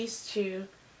these two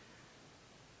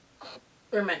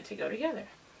are meant to go together.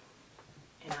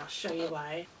 And I'll show you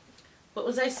why. What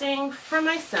was I saying for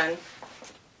my son?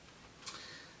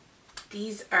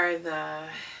 These are the,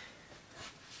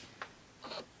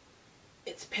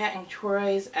 it's Patent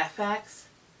Troy's FX.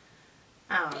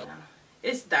 I don't know.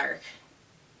 It's dark.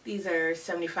 These are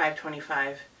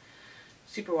 75-25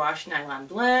 superwash nylon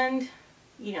blend.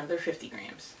 You know, they're 50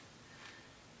 grams.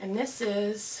 And this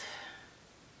is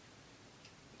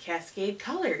Cascade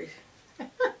Colors.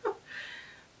 Oh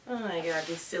my god,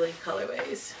 these silly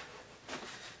colorways.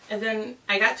 And then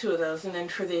I got 2 of those, and then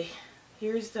for the,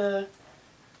 here's the,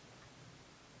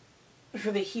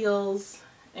 for the heels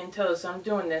and toes. So I'm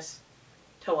doing this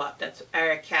toe up. That's,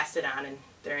 I cast it on and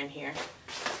they're in here.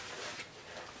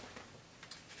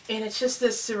 And it's just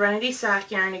this Serenity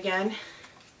sock yarn again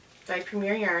by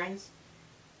Premier Yarns.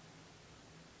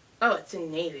 Oh, it's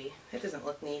in navy. That doesn't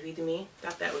look navy to me.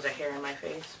 Thought that was a hair in my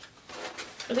face.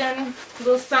 Again, a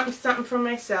little something something for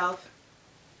myself.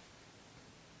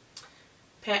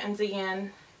 Patterns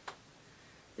again.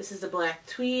 This is a black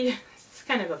tweed. It's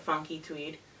kind of a funky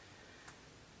tweed.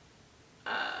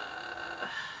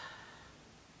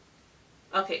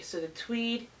 Okay, so the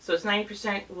tweed, so it's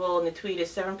 90% wool and the tweed is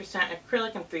 7%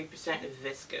 acrylic and 3%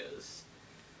 viscose.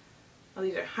 Oh,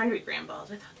 these are 100 gram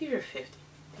balls. I thought these were 50.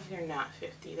 These are not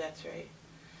 50, that's right.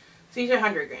 So these are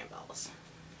 100 gram balls.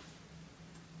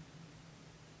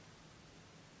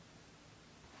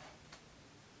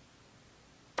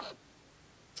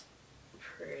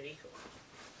 Pretty cool.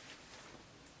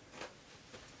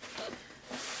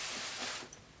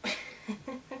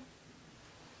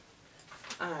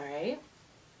 Alright.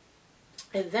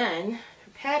 And then,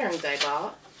 patterns I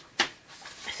bought.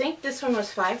 I think this one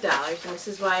was $5, and this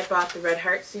is why I bought the Red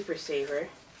Heart Super Saver.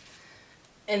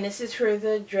 And this is for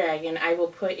the dragon. I will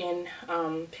put in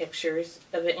pictures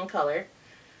of it in color.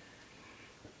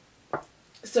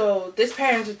 So this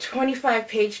pattern's a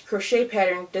 25-page crochet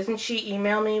pattern. Doesn't she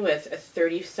email me with a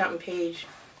 30-something page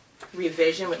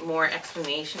revision with more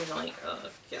explanations? I'm like, oh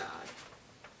god.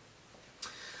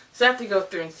 So I have to go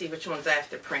through and see which ones I have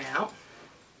to print out.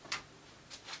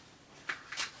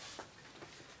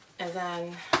 And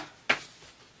then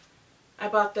I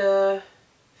bought the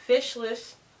Fish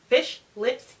Lips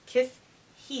Kiss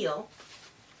Heel.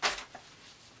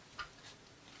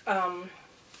 I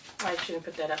shouldn't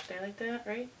put that up there like that,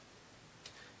 right?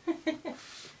 I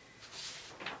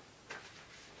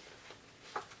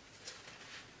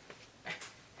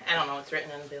don't know what's written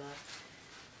in the below.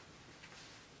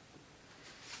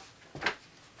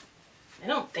 I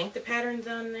don't think the pattern's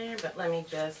on there, but let me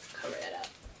just cover it up.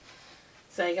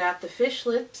 So I got the Fish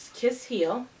Lips Kiss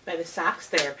Heel by the Socks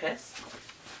Therapist.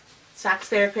 Socks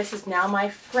Therapist is now my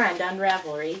friend on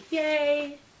Ravelry.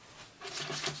 Yay!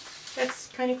 That's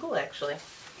kind of cool, actually.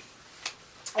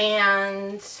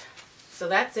 And so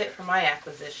that's it for my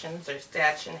acquisitions or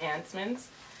stash enhancements.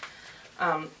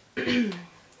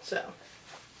 So,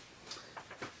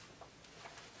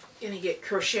 gonna get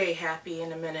crochet happy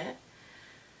in a minute.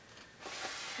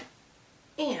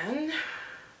 And,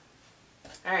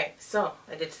 alright, so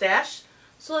I did stash.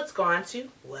 So let's go on to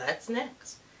what's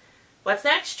next. What's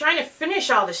next? Trying to finish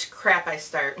all this crap I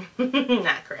start.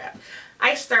 Not crap.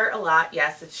 I start a lot.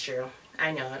 Yes, it's true.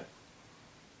 I know it.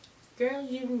 Girl,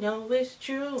 you know it's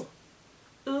true.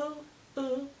 Ooh,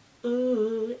 ooh,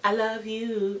 ooh, I love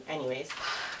you. Anyways,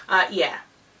 yeah.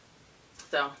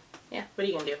 So, yeah, what are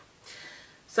you going to do?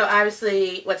 So,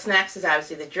 obviously, what's next is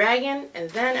obviously the dragon. And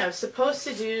then I was supposed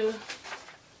to do,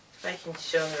 if I can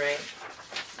show right,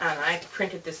 I don't know, I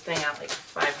printed this thing out like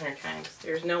 500 times.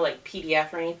 There's no like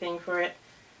PDF or anything for it.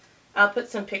 I'll put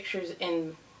some pictures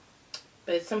in,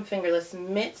 but it's some fingerless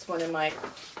mitts. One of my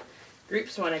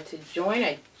groups wanted to join.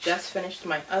 I just finished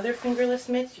my other fingerless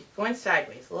mitts. You're going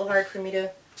sideways. A little hard for me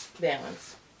to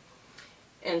balance.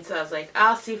 And so I was like,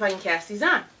 I'll see if I can cast these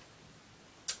on.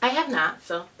 I have not,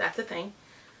 so that's a thing.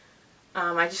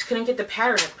 I just couldn't get the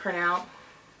pattern to print out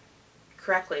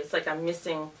correctly. It's like I'm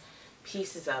missing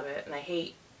pieces of it, and I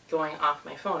hate going off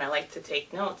my phone. I like to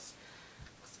take notes.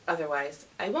 Otherwise,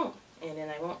 I won't. And then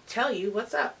I won't tell you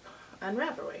what's up on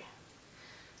Ravelry.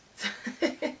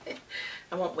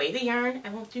 I won't weigh the yarn. I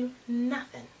won't do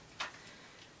nothing.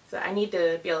 So I need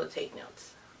to be able to take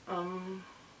notes. And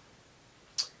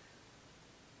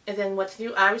then what's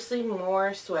new? Obviously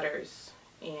more sweaters.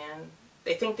 And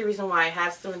I think the reason why I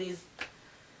have some of these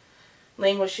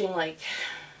languishing like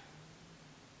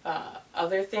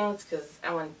other things, because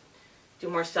I want to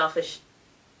do more selfish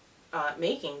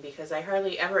making, because I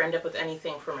hardly ever end up with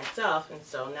anything for myself, and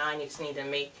so now I just need to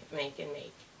make.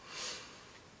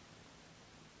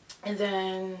 And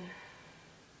then,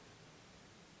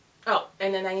 oh,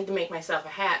 and then I need to make myself a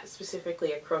hat,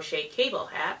 specifically a crochet cable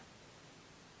hat,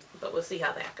 but we'll see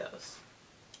how that goes.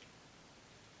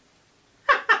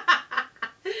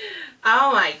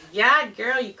 Oh my God,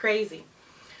 girl, you crazy.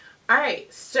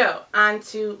 Alright, so on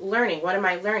to learning. What am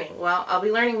I learning? Well, I'll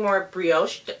be learning more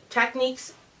brioche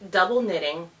techniques, double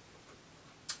knitting,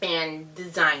 and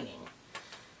designing.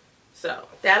 So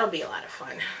that'll be a lot of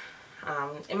fun.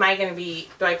 Am I going to be,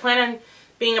 do I plan on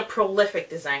being a prolific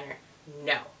designer?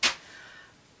 No.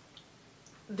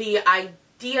 The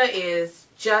idea is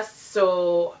just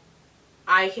so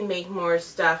I can make more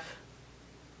stuff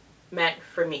meant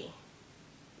for me.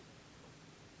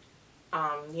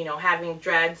 You know, having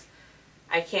dreads,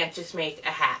 I can't just make a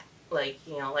hat, like,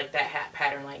 you know, like that hat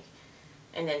pattern, like,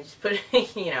 and then just put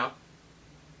it, you know,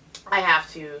 I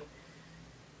have to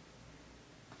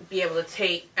be able to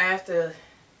take, I have to,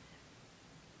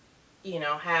 you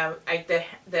know, have,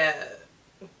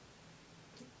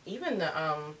 even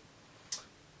the,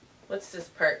 what's this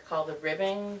part called, the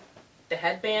ribbing, the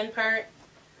headband part,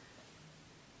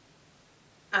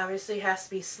 obviously has to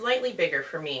be slightly bigger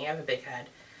for me. I have a big head.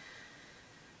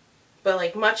 But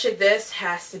like much of this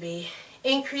has to be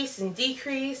increased and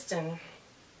decreased, and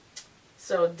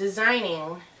so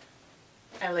designing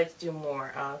I like to do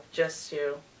more of, just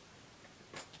to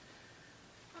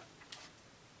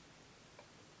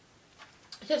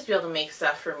be able to make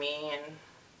stuff for me and,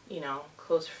 you know,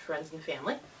 close friends and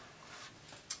family.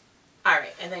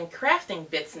 Alright, and then crafting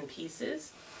bits and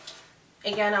pieces.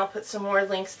 Again, I'll put some more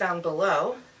links down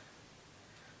below.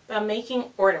 But I'm making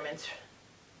ornaments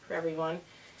for everyone.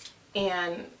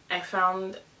 And I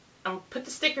found, put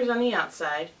the stickers on the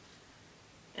outside,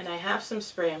 and I have some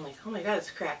spray. I'm like, oh my God,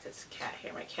 it's cracked. It's a cat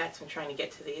hair. My cat's been trying to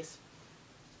get to these.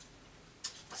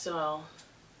 So I'll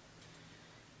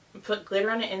put glitter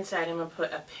on the inside. I'm going to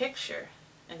put a picture,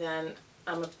 and then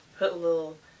I'm going to put a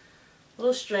little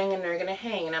string, and they're going to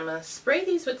hang. And I'm going to spray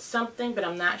these with something, but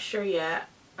I'm not sure yet.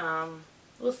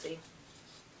 We'll see.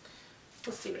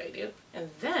 We'll see what I do. And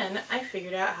then I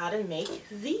figured out how to make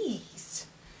these.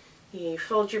 You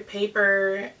fold your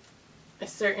paper a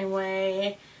certain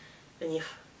way, then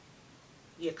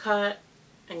you cut,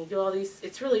 and you do all these.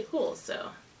 It's really cool. So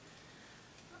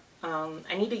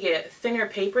I need to get thinner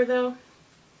paper though.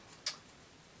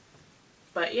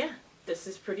 But yeah, this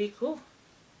is pretty cool.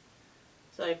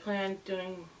 So I plan on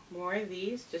doing more of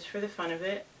these just for the fun of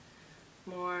it.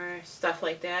 More stuff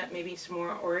like that. Maybe some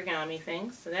more origami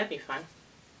things. So that'd be fun.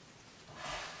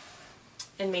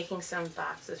 And making some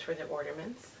boxes for the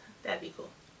ornaments. That'd be cool.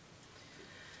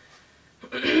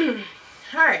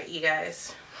 you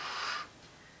guys.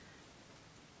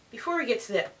 Before we get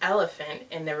to the elephant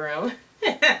in the room,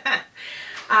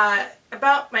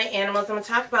 about my animals, I'm going to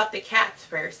talk about the cats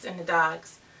first and the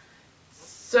dogs.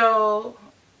 So,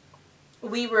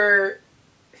 we were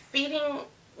feeding,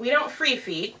 we don't free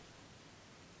feed.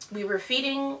 We were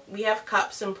feeding, we have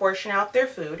cups and portion out their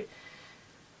food.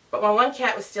 But my one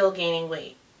cat was still gaining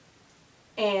weight.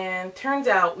 And turns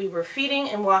out we were feeding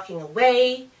and walking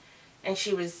away, and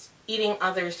she was eating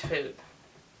others' food.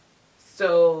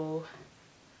 So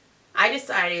I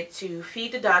decided to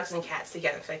feed the dogs and cats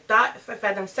together. So I thought if I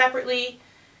fed them separately,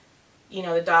 you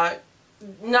know,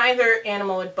 neither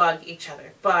animal would bug each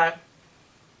other. But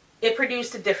it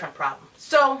produced a different problem.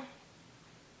 So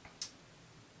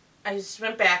I just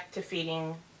went back to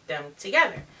feeding them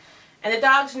together. And the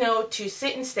dogs know to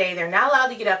sit and stay. They're not allowed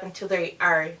to get up until they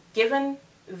are given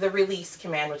the release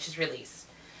command, which is release.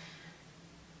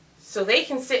 So they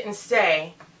can sit and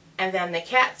stay, and then the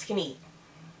cats can eat.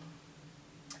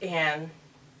 And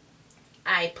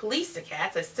I police the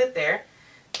cats. I sit there.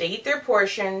 They eat their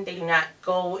portion. They do not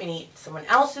go and eat someone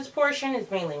else's portion.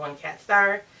 It's mainly one cat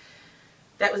star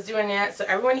that was doing that. So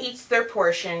everyone eats their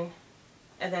portion,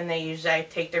 and then they usually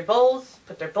take their bowls,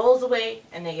 put their bowls away,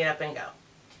 and they get up and go.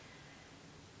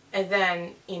 And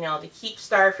then, you know, to keep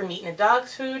Star from eating the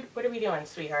dog's food, what are we doing,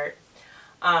 sweetheart?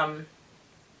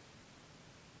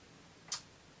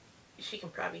 She can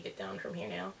probably get down from here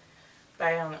now, but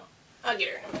I don't know. I'll get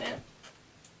her in a minute.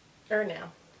 Or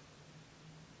now.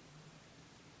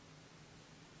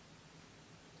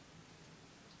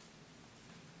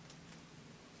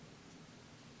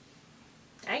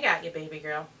 I got you, baby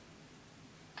girl.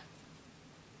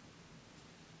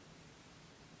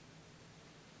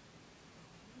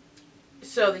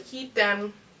 So to keep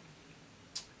them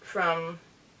from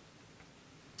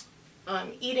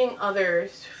eating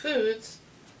others' foods,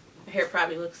 my hair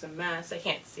probably looks a mess. I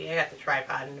can't see. I got the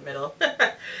tripod in the middle.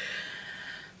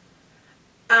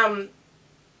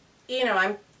 You know,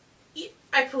 I'm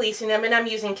policing them, and I'm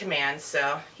using commands.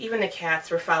 So even the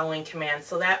cats were following commands,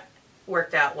 so that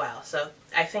worked out well. So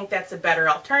I think that's a better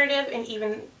alternative. And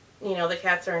even, you know, the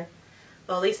cats are,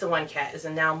 well, at least the one cat is a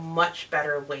now much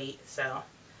better weight. So.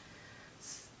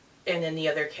 And then the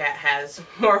other cat has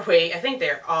more weight. I think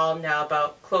they're all now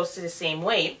about close to the same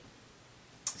weight.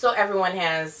 So everyone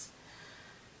has,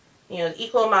 you know,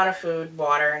 equal amount of food,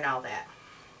 water, and all that.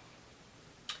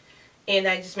 And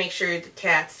I just make sure the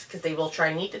cats, because they will try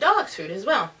and eat the dog's food as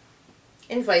well.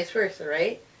 And vice versa,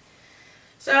 right?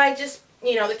 So I just,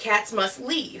 you know, the cats must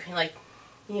leave. Like,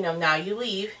 you know, now you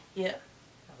leave. Yeah,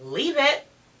 leave it.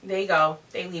 They go.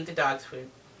 They leave the dog's food.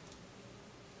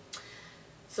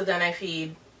 So then I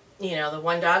feed, you know, the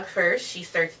one dog first. She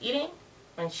starts eating.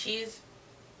 When she's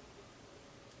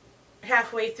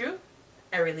halfway through,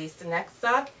 I release the next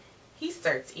dog. He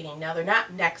starts eating. Now they're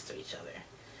not next to each other.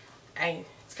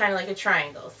 It's kind of like a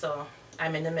triangle, so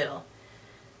I'm in the middle.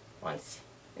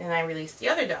 And I release the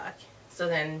other dog. So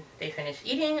then they finish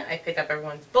eating. I pick up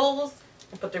everyone's bowls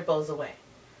and put their bowls away.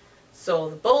 So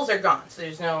the bowls are gone. So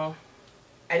there's no,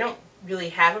 I don't really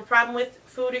have a problem with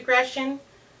food aggression,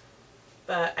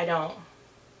 but I don't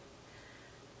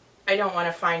want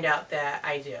to find out that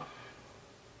I do.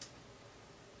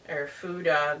 Or food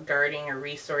guarding or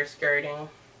resource guarding.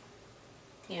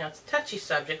 You know, it's a touchy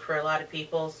subject for a lot of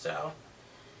people, so,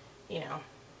 you know,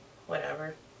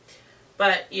 whatever.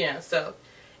 But, you know, so,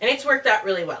 and it's worked out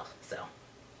really well. So,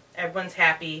 everyone's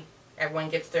happy, everyone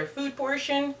gets their food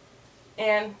portion,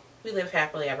 and we live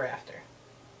happily ever after.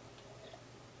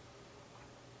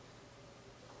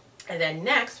 And then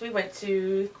next, we went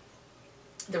to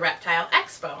the Reptile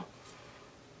Expo,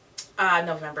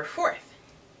 November 4th.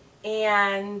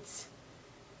 And,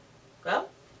 well,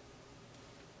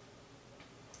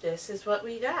 this is what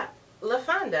we got.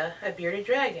 LaFonda, a bearded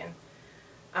dragon.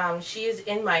 She is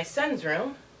in my son's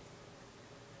room.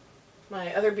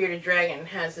 My other bearded dragon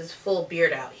has his full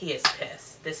beard out. He is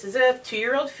pissed. This is a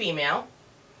 2-year-old female.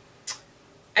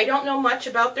 I don't know much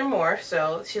about their morph,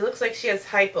 so she looks like she has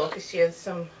hypo because she has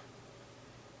some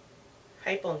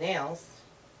hypo nails.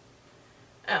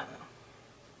 I don't know.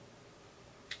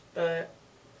 But,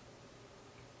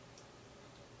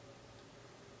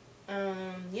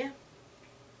 yeah.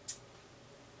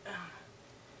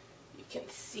 You can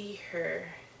see her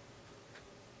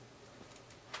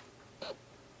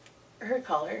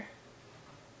color.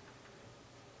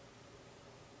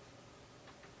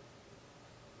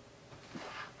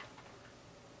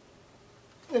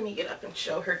 Let me get up and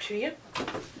show her to you.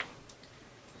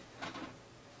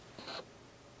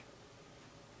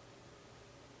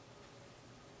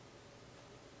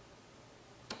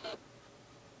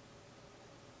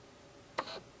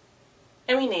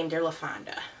 and we named her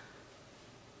LaFonda.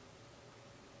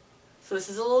 So this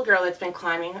is a little girl that's been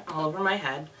climbing all over my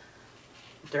head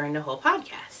during the whole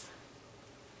podcast.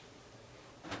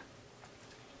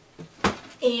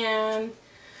 And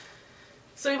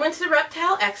so we went to the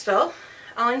Reptile Expo.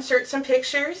 I'll insert some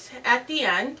pictures at the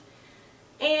end.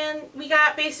 And we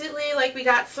got basically, like, we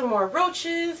got some more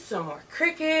roaches, some more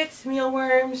crickets,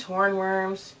 mealworms,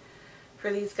 hornworms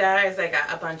for these guys. I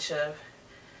got a bunch of,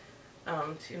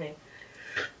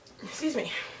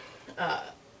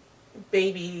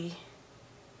 baby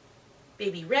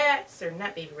rats, or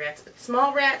not baby rats, but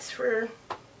small rats for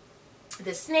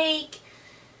the snake.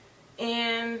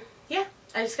 And yeah,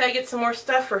 I just gotta get some more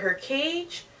stuff for her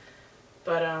cage.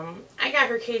 But I got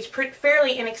her cage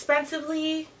fairly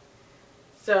inexpensively.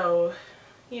 So,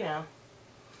 you know,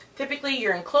 typically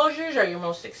your enclosures are your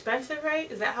most expensive,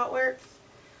 right? Is that how it works?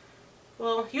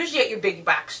 Well, usually at your big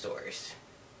box stores.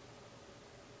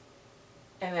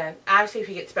 And then, obviously, if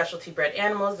you get specialty bred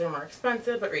animals, they're more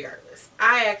expensive, but regardless.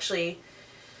 I actually,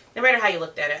 no matter how you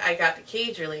looked at it, I got the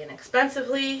cage really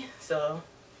inexpensively. So,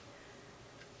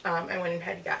 I went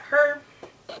ahead and got her.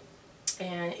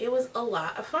 And it was a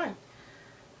lot of fun.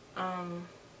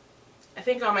 I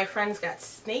think all my friends got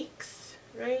snakes.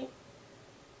 Right?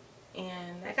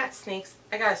 And I got snakes.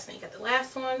 I got a snake at the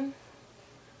last one.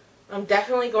 I'm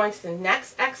definitely going to the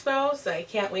next expo, so I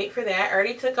can't wait for that. I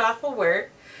already took off of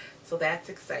work, so that's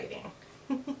exciting.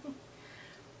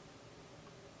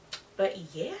 But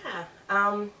yeah,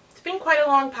 it's been quite a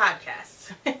long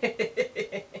podcast.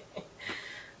 A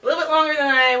little bit longer than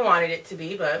I wanted it to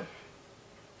be, but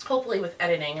hopefully with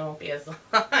editing it won't be as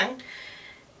long.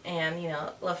 And, you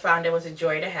know, LaFonda was a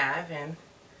joy to have, and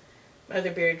my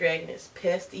other bearded dragon is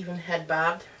pissed, even head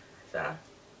bobbed. So,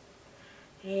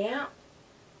 yeah.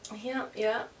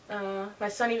 My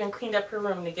son even cleaned up her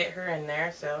room to get her in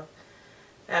there, so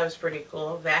that was pretty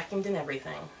cool. Vacuumed and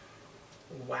everything.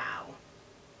 Wow.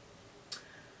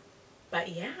 But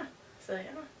yeah, so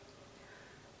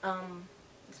yeah.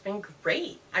 It's been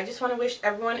great. I just want to wish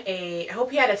everyone I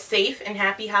hope you had a safe and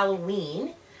happy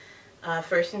Halloween.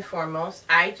 First and foremost,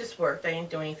 I just worked. I didn't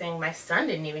do anything. My son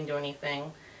didn't even do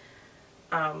anything.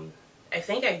 I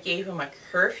think I gave him a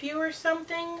curfew or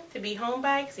something to be home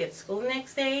by because he had school the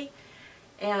next day.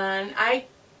 And I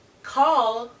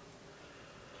called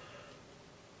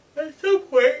at some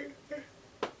point.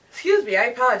 Excuse me, I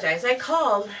apologize. I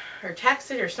called or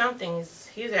texted or something.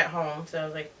 He was at home, so I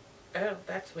was like, oh,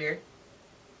 that's weird.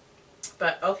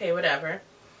 But okay, whatever.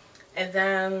 And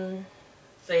then,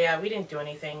 so yeah, we didn't do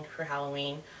anything for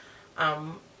Halloween.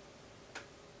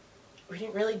 We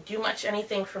didn't really do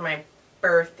anything for my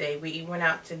birthday. We went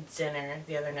out to dinner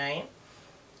the other night,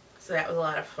 so that was a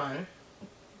lot of fun.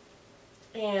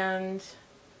 And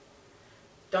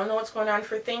don't know what's going on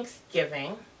for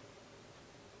Thanksgiving,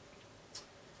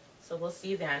 so we'll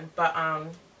see then. But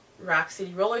Rock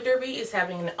City Roller Derby is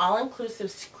having an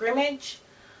all-inclusive scrimmage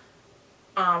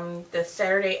the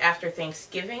Saturday after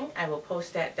Thanksgiving. I will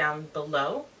post that down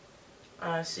below,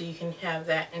 so you can have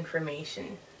that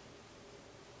information.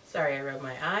 Sorry, I rubbed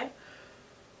my eye.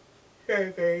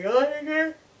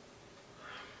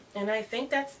 And I think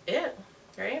that's it,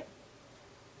 right?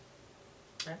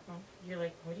 I don't know. You're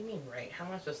like, what do you mean, right? How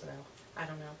am I supposed to know? I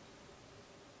don't know.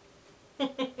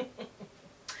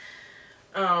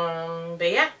 But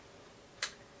yeah.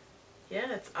 Yeah,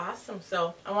 that's awesome.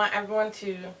 So I want everyone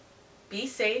to be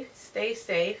safe, stay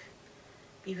safe,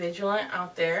 be vigilant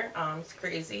out there. It's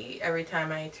crazy. Every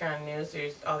time I turn on the news,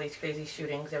 there's all these crazy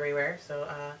shootings everywhere. So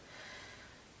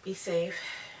be safe.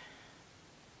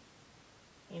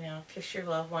 You know, kiss your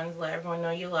loved ones. Let everyone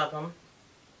know you love them.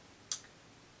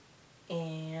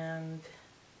 And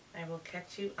I will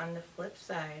catch you on the flip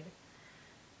side.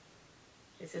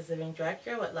 This is Living Dread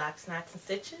Girl with Locks, Knots, and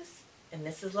Stitches. And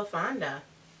this is LaFonda.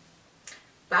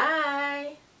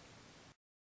 Bye!